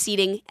third-row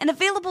seating and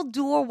available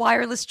dual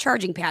wireless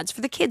charging pads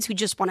for the kids who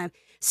just want to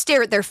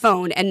stare at their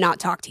phone and not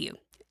talk to you.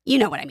 You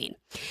know what I mean.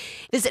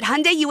 Visit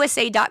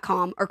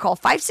HyundaiUSA.com or call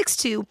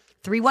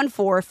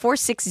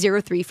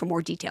 562-314-4603 for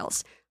more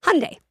details.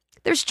 Hyundai,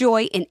 there's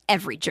joy in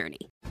every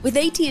journey. With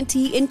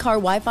AT&T in-car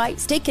Wi-Fi,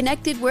 stay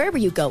connected wherever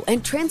you go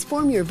and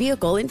transform your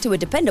vehicle into a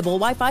dependable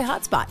Wi-Fi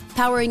hotspot.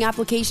 Powering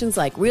applications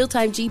like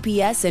real-time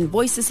GPS and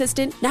voice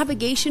assistant,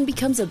 navigation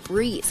becomes a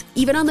breeze.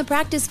 Even on the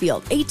practice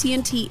field,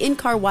 AT&T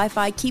in-car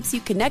Wi-Fi keeps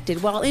you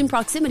connected while in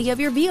proximity of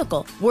your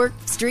vehicle. Work,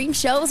 stream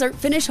shows, or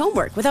finish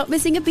homework without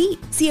missing a beat.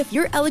 See if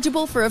you're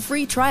eligible for a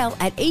free trial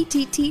at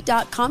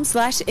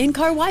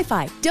att.com/in-car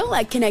Wi-Fi. Don't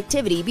let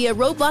connectivity be a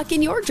roadblock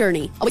in your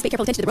journey. Always pay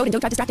careful attention to the road and don't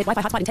drive distracted.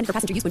 Wi-Fi hotspot intended for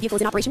passenger use when vehicle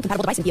is in operation.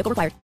 Compatible device and vehicle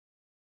required.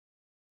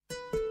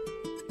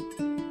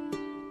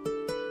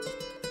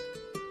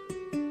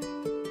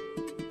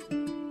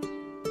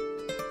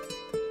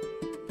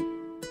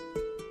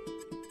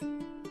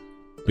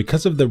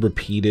 Because of the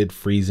repeated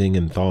freezing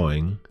and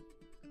thawing,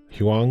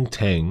 huang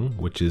tang,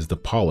 which is the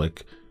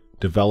pollock,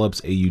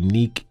 develops a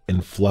unique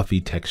and fluffy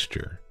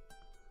texture.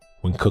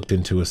 When cooked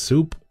into a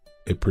soup,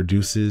 it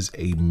produces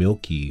a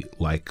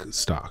milky-like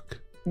stock.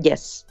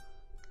 Yes.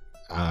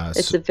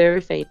 It's a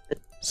very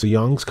favorite. So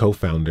Young's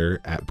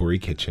co-founder at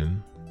Buri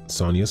Kitchen,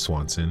 Sonia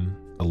Swanson,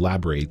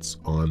 elaborates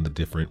on the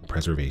different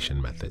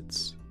preservation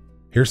methods.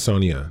 Here's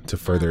Sonia to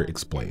further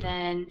explain.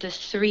 Then the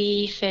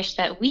three fish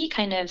that we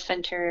kind of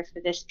center for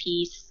this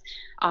piece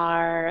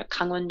are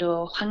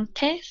Gangwon-do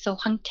hwangtae, so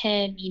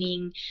hwangtae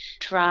meaning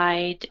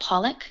dried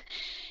pollock,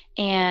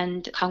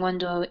 and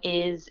Gangwon-do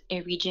is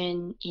a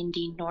region in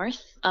the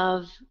north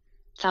of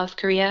South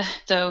Korea.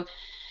 So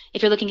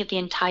if you're looking at the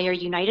entire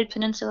United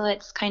Peninsula,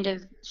 it's kind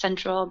of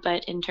central,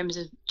 but in terms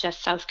of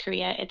just South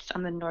Korea, it's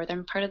on the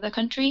northern part of the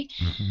country.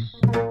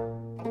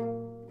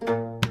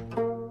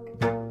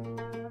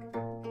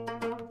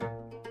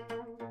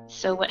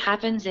 So what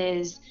happens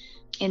is,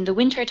 in the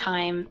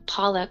wintertime,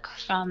 pollock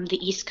from the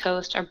East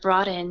Coast are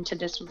brought into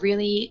this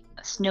really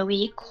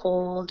snowy,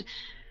 cold,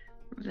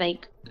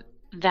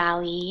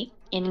 valley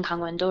in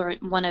Gangwon-do, or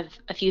one of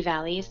a few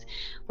valleys,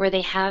 where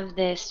they have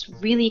this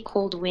really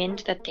cold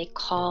wind that they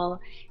call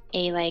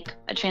a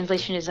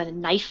translation is a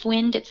knife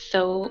wind. It's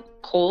so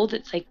cold,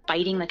 it's like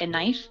biting like a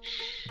knife.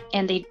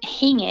 And they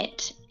hang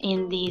it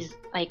in these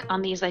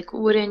on these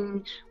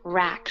wooden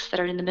racks that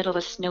are in the middle of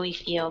a snowy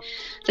field.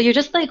 So you're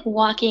just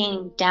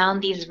walking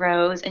down these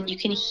rows and you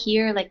can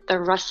hear the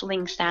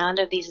rustling sound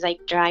of these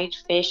dried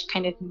fish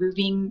kind of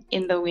moving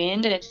in the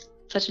wind, and it's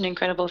such an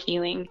incredible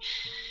feeling.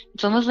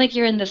 It's almost like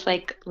you're in this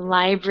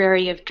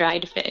library of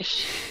dried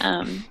fish.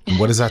 And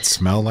what does that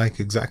smell like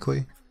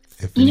exactly?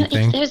 If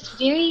anything?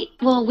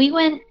 We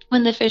went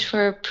when the fish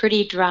were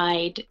pretty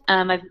dried.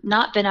 I've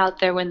not been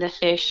out there when the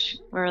fish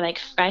were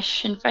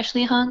fresh and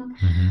freshly hung,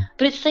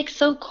 but it's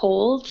so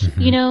cold,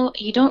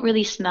 you don't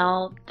really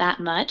smell that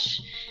much.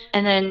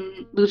 And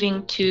then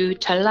moving to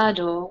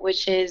Jeollado,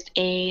 which is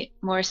a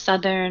more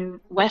southern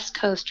West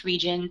Coast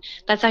region,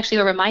 that's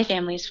actually where my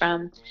family's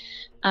from.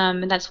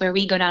 And that's where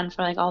we go down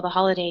for all the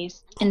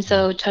holidays. And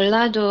so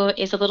Jeollado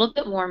is a little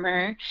bit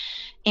warmer,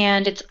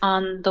 and it's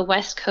on the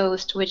West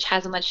Coast, which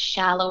has a much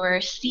shallower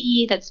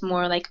sea that's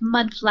more like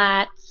mud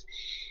flats.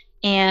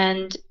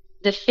 And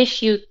the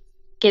fish you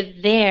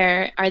get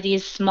there are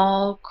these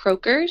small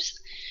croakers.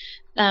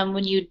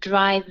 When you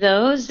dry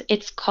those,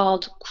 it's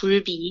called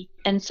gulbi.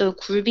 And so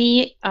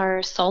gulbi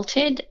are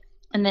salted,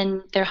 and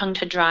then they're hung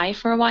to dry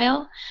for a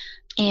while.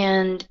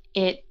 And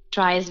it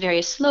dries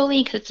very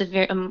slowly because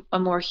it's a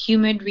more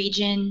humid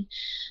region.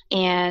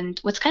 And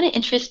what's kind of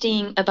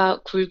interesting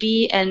about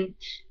gulbi, and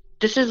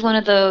this is one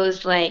of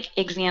those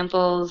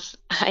examples,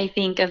 I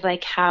think, of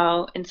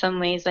how in some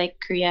ways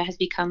Korea has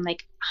become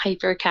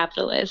hyper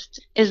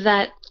capitalist, is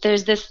that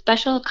there's this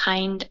special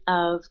kind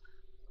of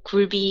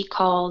gulbi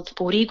called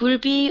bori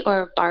gulbi,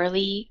 or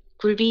barley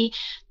gulbi,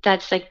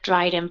 that's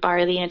dried in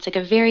barley, and it's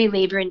a very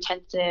labor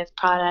intensive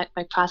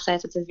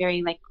process. It's a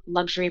very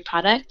luxury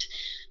product.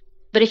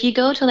 But if you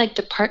go to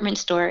department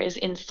stores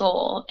in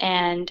Seoul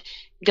and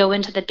go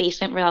into the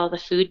basement where all the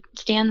food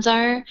stands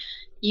are,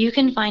 you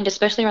can find,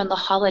 especially around the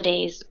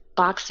holidays,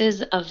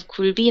 boxes of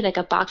gulbi,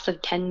 a box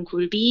of 10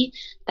 gulbi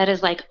that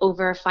is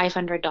over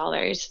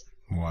 $500.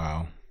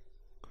 Wow.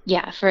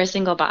 Yeah, for a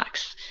single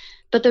box.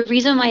 But the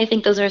reason why I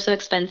think those are so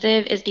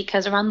expensive is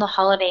because around the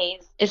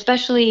holidays,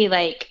 especially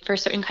for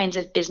certain kinds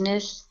of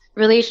business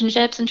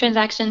relationships and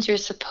transactions, you're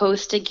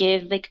supposed to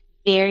give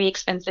very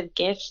expensive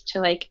gifts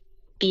to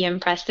be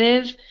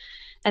impressive.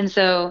 And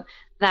so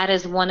that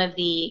is one of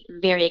the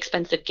very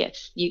expensive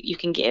gifts you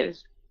can give.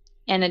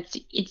 And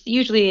it's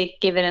usually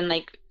given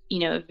in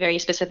very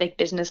specific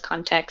business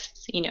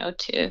contexts,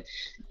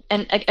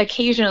 and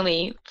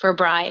occasionally for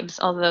bribes,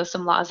 although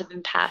some laws have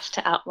been passed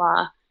to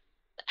outlaw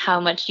how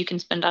much you can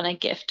spend on a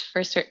gift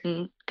for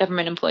certain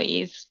government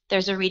employees.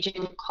 There's a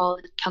region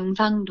called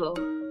Gyeongsang-do.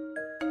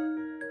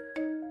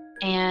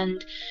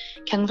 And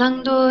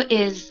Gyeongsang-do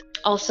is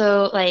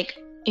also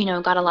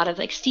got a lot of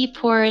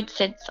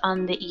seaports. It's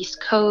on the East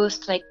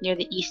Coast, near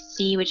the East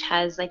Sea, which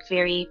has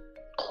very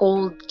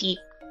cold, deep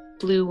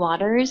blue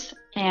waters.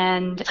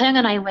 And Taeyang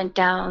and I went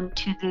down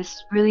to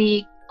this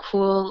really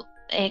cool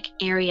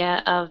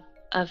area of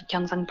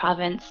Gyeongsang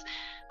province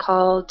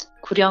called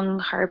Guryong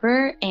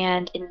Harbor,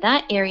 and in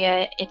that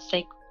area, it's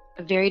like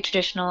a very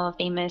traditional,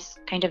 famous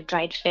kind of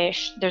dried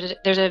fish.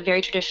 There's a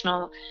very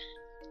traditional,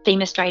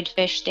 famous dried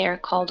fish there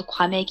called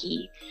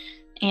kwamegi,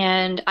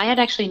 and I had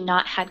actually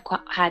not had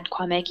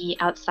kwamegi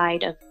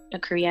outside of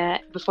Korea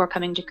before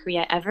coming to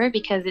Korea ever,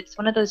 because it's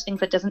one of those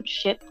things that doesn't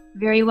ship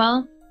very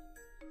well.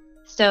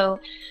 So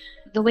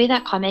the way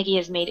that kwamegi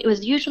is made, it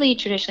was usually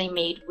traditionally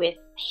made with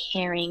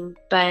herring,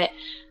 but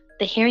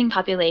the herring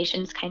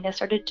populations kind of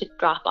started to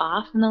drop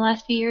off in the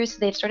last few years. So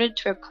they've started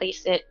to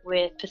replace it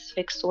with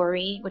Pacific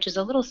sori, which is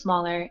a little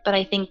smaller, but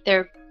I think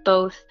they're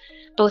both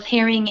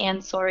herring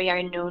and sori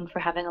are known for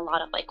having a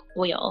lot of like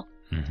oil.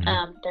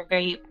 Mm-hmm. They're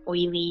very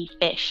oily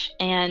fish,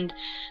 and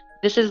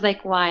this is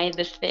like why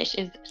this fish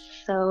is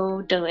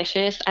so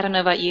delicious. I don't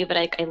know about you, but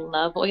I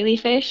love oily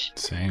fish.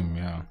 Same,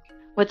 yeah.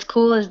 What's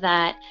cool is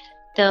that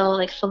they'll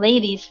like fillet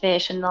these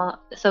fish, and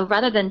so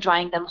rather than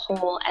drying them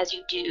whole as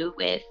you do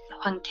with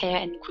hwangtae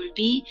and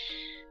gulbi,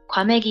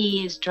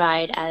 kwamegi is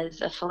dried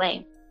as a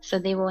fillet. So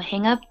they will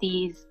hang up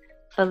these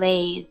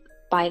fillets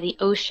by the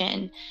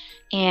ocean,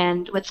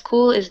 and what's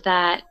cool is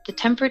that the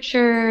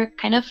temperature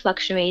kind of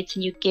fluctuates,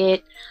 and you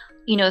get,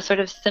 you know, sort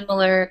of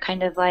similar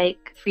kind of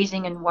like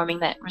freezing and warming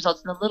that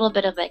results in a little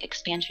bit of like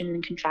expansion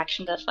and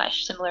contraction of the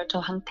flesh, similar to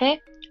hwangtae.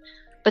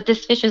 But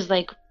this fish is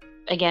like,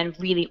 again,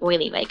 really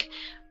oily. Like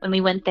when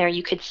we went there,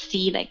 you could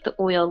see like the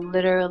oil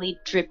literally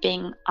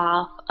dripping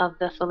off of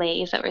the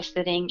fillets that were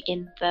sitting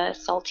in the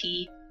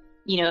salty,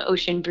 you know,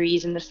 ocean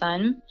breeze in the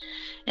sun.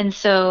 And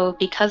so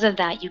because of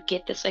that, you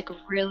get this like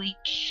really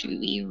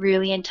chewy,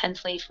 really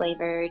intensely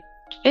flavored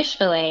fish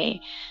fillet.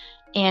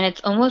 And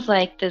it's almost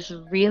like this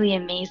really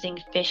amazing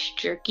fish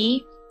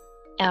jerky.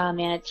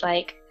 And it's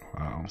like,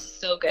 wow,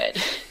 so good.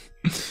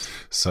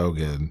 So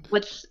good.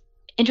 What's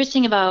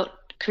interesting about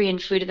Korean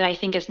food that I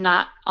think is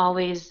not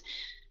always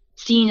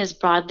seen as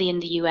broadly in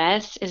the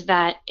US is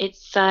that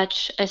it's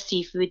such a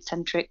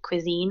seafood-centric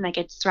cuisine. Like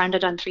it's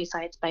surrounded on three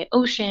sides by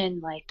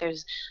ocean. Like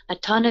there's a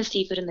ton of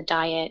seafood in the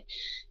diet.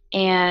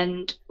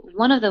 And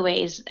one of the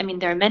ways, I mean,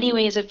 there are many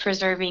ways of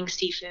preserving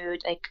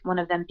seafood, like one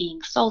of them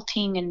being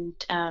salting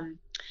and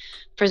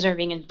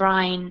preserving in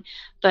brine,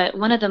 but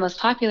one of the most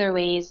popular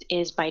ways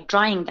is by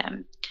drying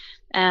them.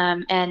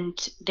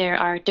 And there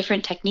are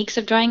different techniques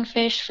of drying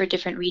fish for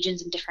different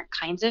regions and different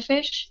kinds of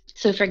fish.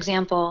 So for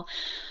example,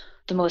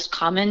 the most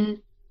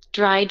common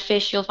dried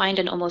fish you'll find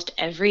in almost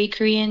every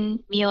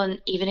Korean meal,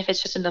 and even if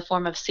it's just in the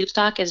form of soup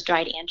stock, is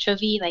dried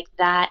anchovy. Like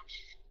that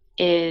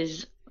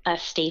is a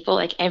staple.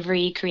 Like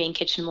every Korean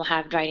kitchen will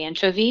have dried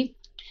anchovy.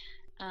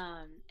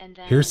 And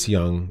then here's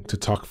Young to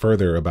talk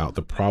further about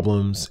the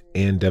problems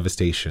and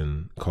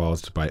devastation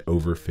caused by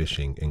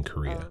overfishing in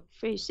Korea.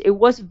 Fish. It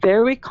was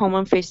very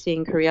common fish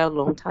in Korea a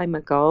long time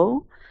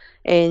ago,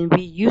 and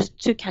we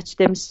used to catch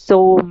them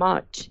so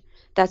much.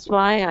 That's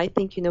why I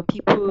think, you know,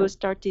 people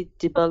started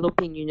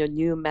developing, you know,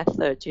 new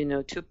methods, you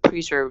know, to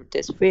preserve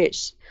this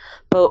fish.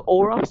 But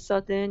all of a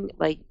sudden,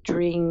 like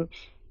during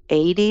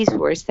 80s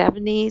or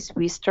 70s,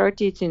 we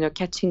started, you know,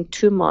 catching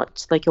too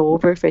much, like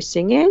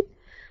overfishing it.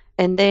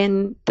 And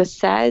then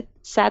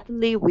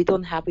sadly, we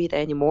don't have it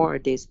anymore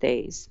these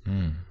days.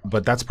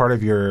 But that's part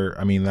of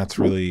that's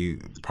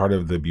really part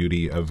of the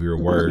beauty of your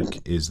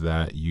work is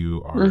that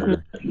you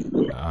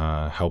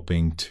are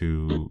helping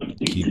to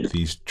keep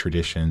these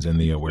traditions and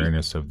the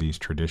awareness of these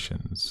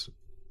traditions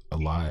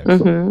alive.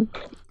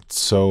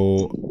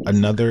 So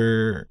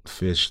another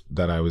fish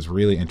that I was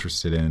really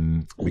interested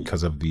in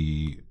because of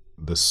the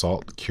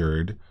salt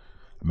cured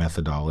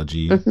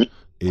methodology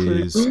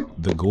is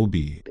the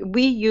gulbi.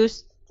 We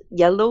used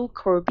yellow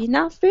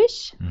corbina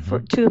fish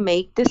to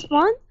make this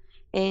one,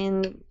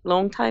 and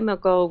long time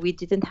ago we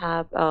didn't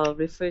have a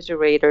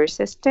refrigerator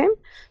system,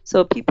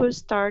 so people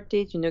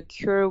started, you know,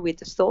 cure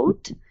with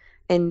salt,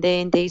 and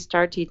then they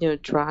started, you know,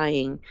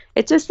 drying.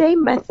 It's the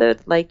same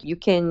method, like you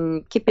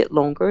can keep it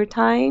longer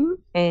time,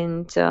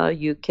 and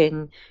you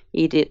can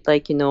eat it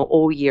like, you know,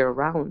 all year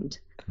round.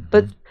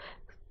 But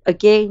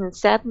again,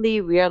 sadly,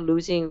 we are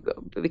losing,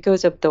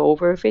 because of the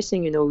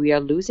overfishing, you know, we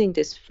are losing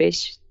this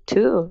fish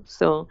too.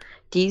 So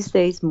these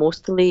days,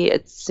 mostly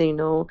it's, you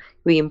know,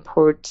 we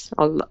import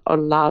a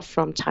lot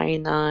from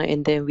China,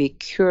 and then we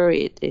cure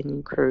it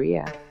in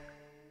Korea.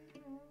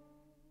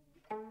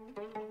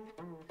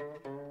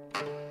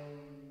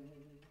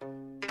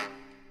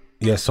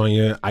 Yeah,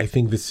 Sonia, I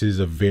think this is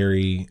a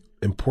very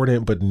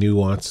important but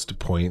nuanced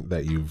point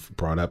that you've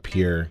brought up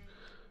here,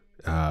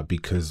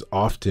 because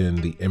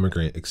often the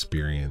immigrant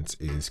experience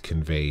is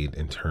conveyed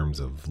in terms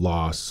of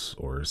loss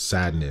or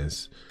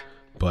sadness.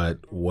 But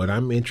what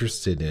I'm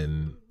interested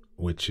in,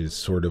 which is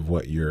sort of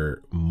what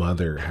your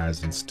mother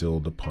has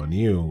instilled upon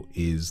you,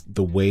 is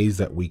the ways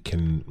that we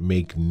can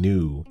make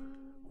new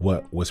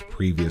what was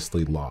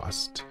previously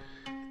lost.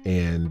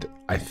 And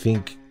I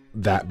think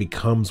that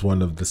becomes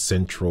one of the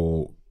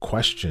central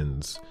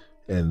questions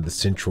and the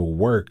central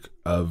work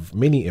of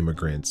many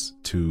immigrants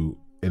to,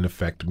 in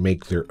effect,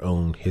 make their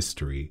own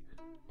history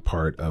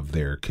part of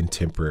their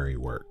contemporary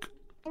work.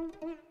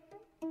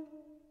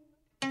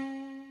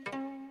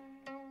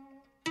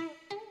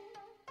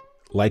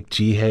 Like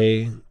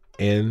Jihei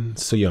and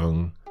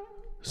Soyoung,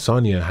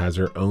 Sonia has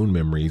her own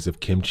memories of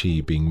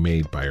kimchi being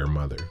made by her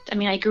mother. I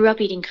mean, I grew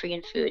up eating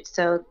Korean food,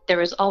 so there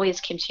was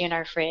always kimchi in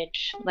our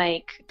fridge.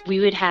 Like, we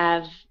would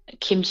have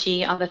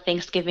kimchi on the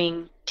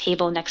Thanksgiving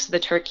table next to the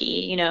turkey.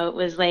 You know, it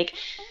was like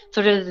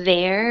sort of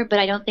there, but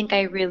I don't think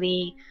I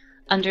really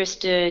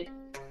understood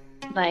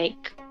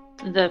like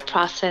the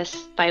process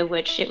by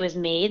which it was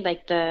made,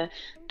 like the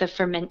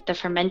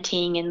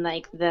fermenting and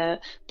like the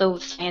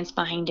science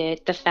behind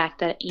it, the fact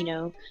that, you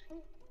know,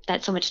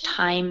 that so much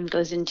time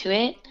goes into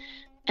it.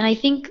 And I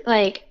think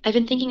like I've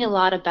been thinking a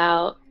lot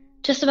about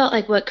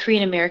like what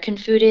Korean American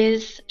food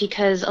is,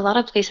 because a lot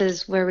of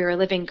places where we were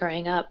living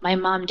growing up, my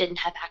mom didn't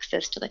have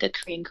access to like a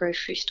Korean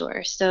grocery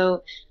store.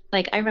 So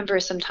like I remember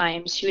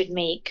sometimes she would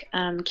make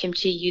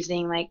kimchi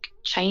using like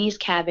Chinese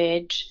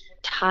cabbage,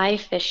 Thai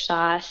fish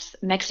sauce,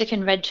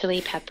 Mexican red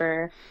chili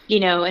pepper, you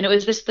know, and it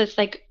was this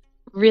like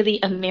really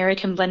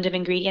American blend of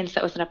ingredients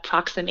that was an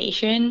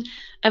approximation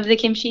of the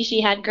kimchi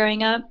she had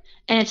growing up.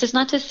 And it's just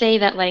not to say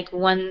that like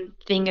one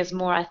thing is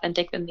more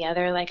authentic than the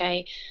other. Like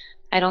I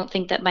don't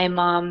think that my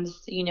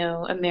mom's, you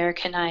know,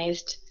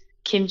 Americanized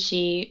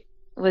kimchi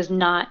was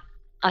not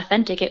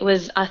authentic. It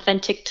was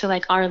authentic to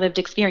like our lived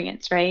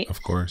experience, right?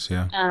 Of course,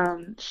 yeah.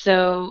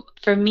 So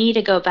for me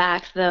to go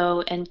back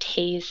though and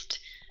taste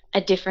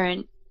a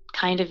different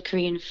kind of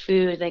Korean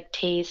food, like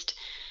taste,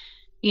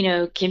 you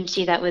know,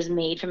 kimchi that was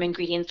made from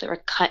ingredients that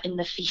were cut in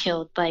the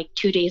field like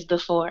 2 days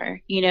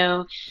before, you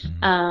know,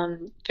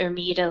 for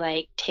me to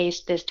like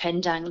taste this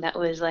doenjang that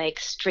was like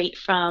straight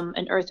from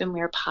an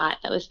earthenware pot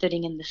that was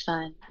sitting in the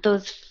sun.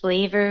 Those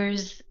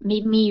flavors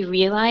made me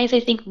realize, I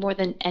think more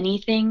than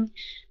anything,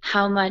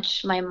 how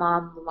much my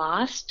mom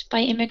lost by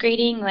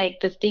immigrating,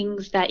 like the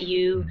things that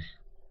you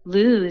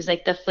lose,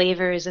 like the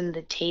flavors and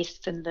the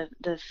tastes and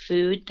the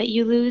food that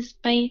you lose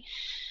by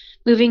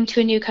moving to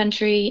a new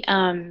country.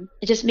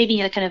 It just made me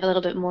kind of a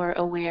little bit more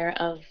aware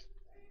of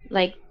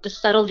like the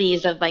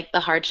subtleties of like the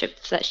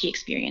hardships that she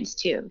experienced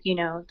too, you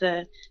know,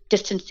 the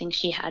distancing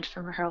she had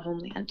from her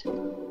homeland.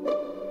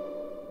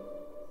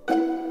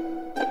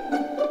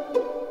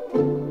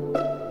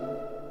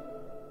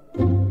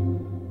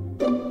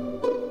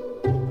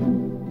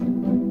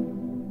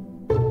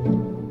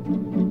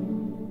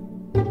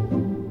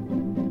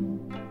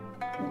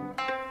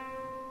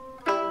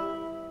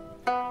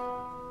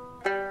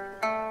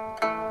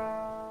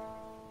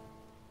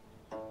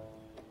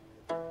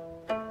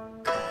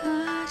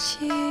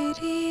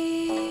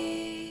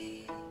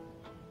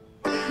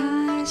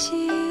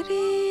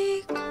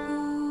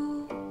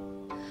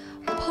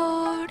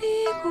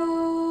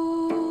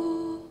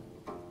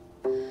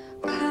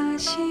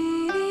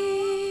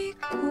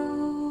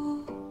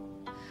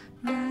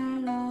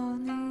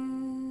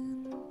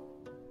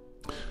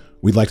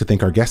 We'd like to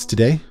thank our guest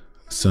today,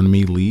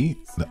 Sunmi Lee,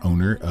 the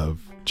owner of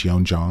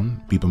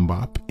Jeonjeon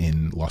Bibimbap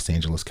in Los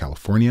Angeles,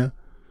 California,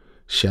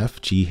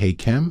 Chef Jihei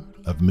Kim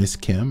of Miss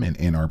Kim in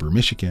Ann Arbor,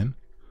 Michigan,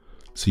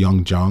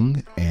 Soyoung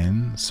Jung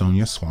and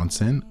Sonia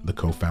Swanson, the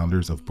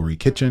co-founders of Buri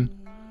Kitchen.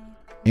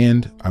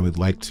 And I would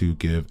like to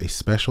give a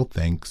special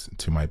thanks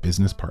to my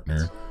business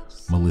partner,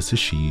 Melissa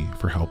Shi,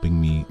 for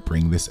helping me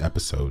bring this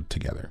episode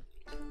together.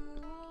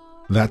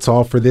 That's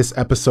all for this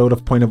episode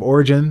of Point of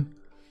Origin.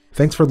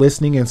 Thanks for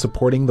listening and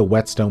supporting the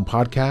Whetstone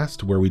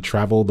podcast, where we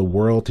travel the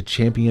world to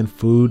champion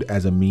food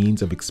as a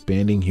means of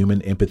expanding human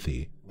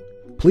empathy.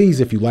 Please,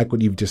 if you like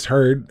what you've just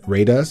heard,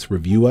 rate us,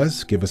 review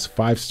us, give us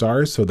 5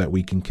 stars so that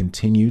we can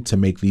continue to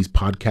make these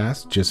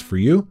podcasts just for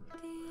you.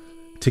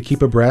 To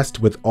keep abreast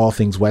with all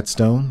things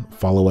Whetstone,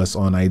 follow us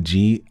on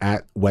IG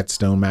at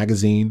Whetstone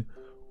Magazine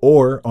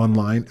or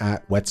online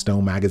at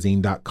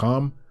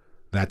whetstonemagazine.com.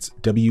 That's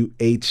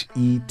WHETSTONE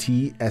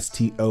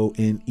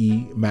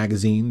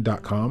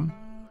magazine.com,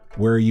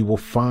 where you will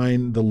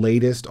find the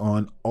latest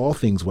on all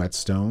things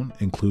Whetstone,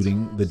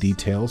 including the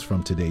details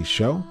from today's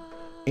show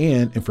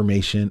and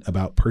information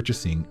about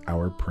purchasing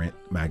our print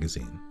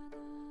magazine.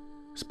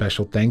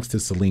 Special thanks to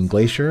Celine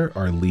Glacier,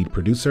 our lead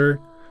producer,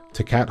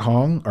 to Kat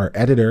Hong, our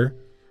editor,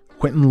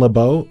 Quentin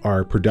LeBeau,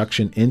 our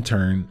production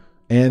intern,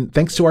 and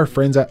thanks to our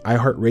friends at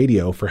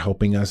iHeartRadio for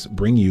helping us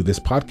bring you this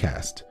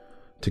podcast,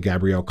 to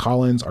Gabrielle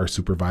Collins, our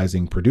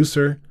supervising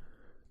producer,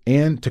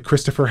 and to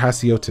Christopher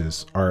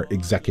Hasiotis, our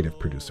executive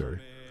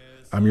producer.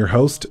 I'm your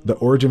host, the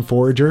Origin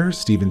Forager,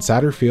 Stephen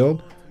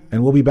Satterfield,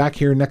 and we'll be back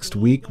here next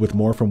week with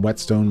more from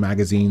Whetstone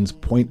Magazine's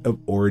Point of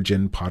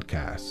Origin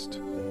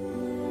podcast.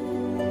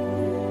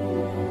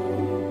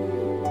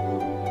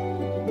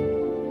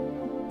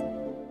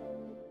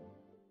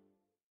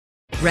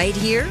 Right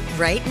here,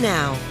 right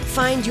now.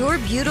 Find your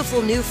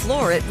beautiful new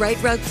floor at Right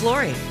Rug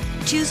Flooring.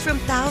 Choose from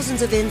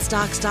thousands of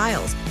in-stock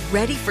styles,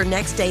 ready for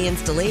next day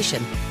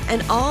installation,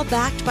 and all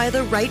backed by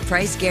the right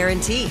price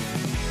guarantee.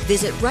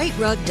 Visit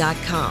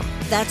rightrug.com.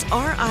 That's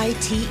RITERUG.com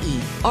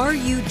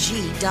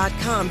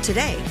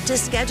today to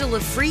schedule a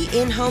free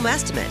in-home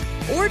estimate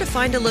or to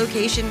find a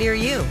location near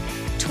you.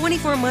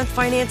 24-month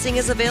financing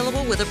is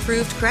available with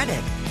approved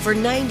credit. For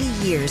 90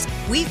 years,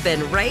 we've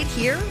been right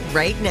here,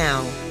 right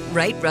now.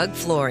 Right Rug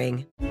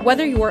Flooring.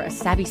 Whether you're a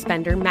savvy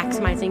spender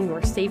maximizing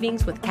your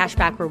savings with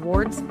cashback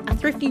rewards, a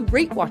thrifty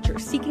rate watcher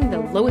seeking the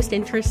lowest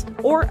interest,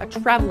 or a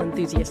travel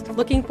enthusiast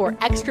looking for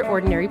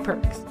extraordinary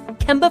perks,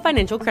 Kemba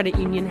Financial Credit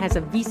Union has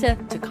a visa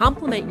to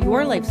complement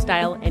your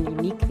lifestyle and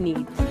unique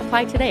needs.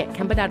 Apply today at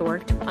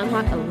Kemba.org to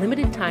unlock a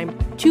limited time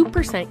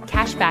 2%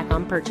 cash back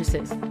on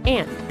purchases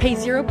and pay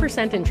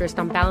 0% interest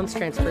on balance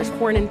transfers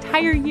for an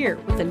entire year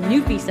with a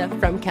new visa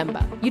from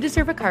Kemba. You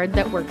deserve a card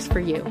that works for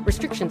you.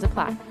 Restrictions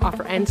apply.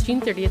 Offer ends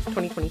June 30th,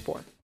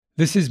 2024.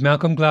 This is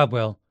Malcolm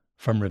Gladwell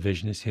from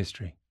Revisionist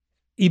History.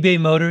 eBay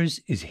Motors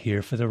is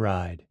here for the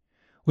ride.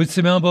 With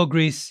some elbow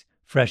grease,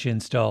 fresh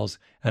installs,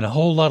 and a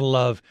whole lot of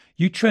love,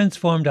 you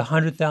transformed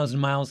 100,000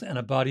 miles and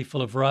a body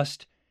full of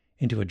rust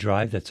into a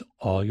drive that's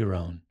all your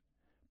own.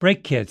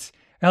 Brake kits,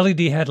 LED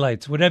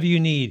headlights, whatever you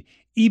need,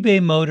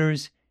 eBay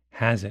Motors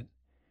has it.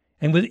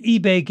 And with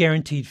eBay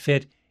Guaranteed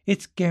Fit,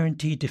 it's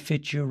guaranteed to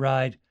fit your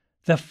ride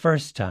the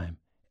first time,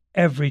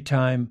 every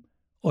time,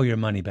 or your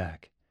money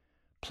back.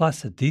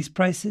 Plus, at these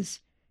prices,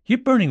 you're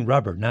burning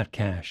rubber, not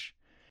cash.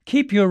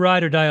 Keep your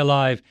ride or die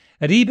alive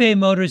at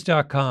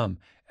ebaymotors.com.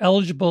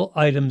 Eligible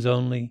items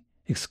only.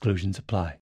 Exclusions apply.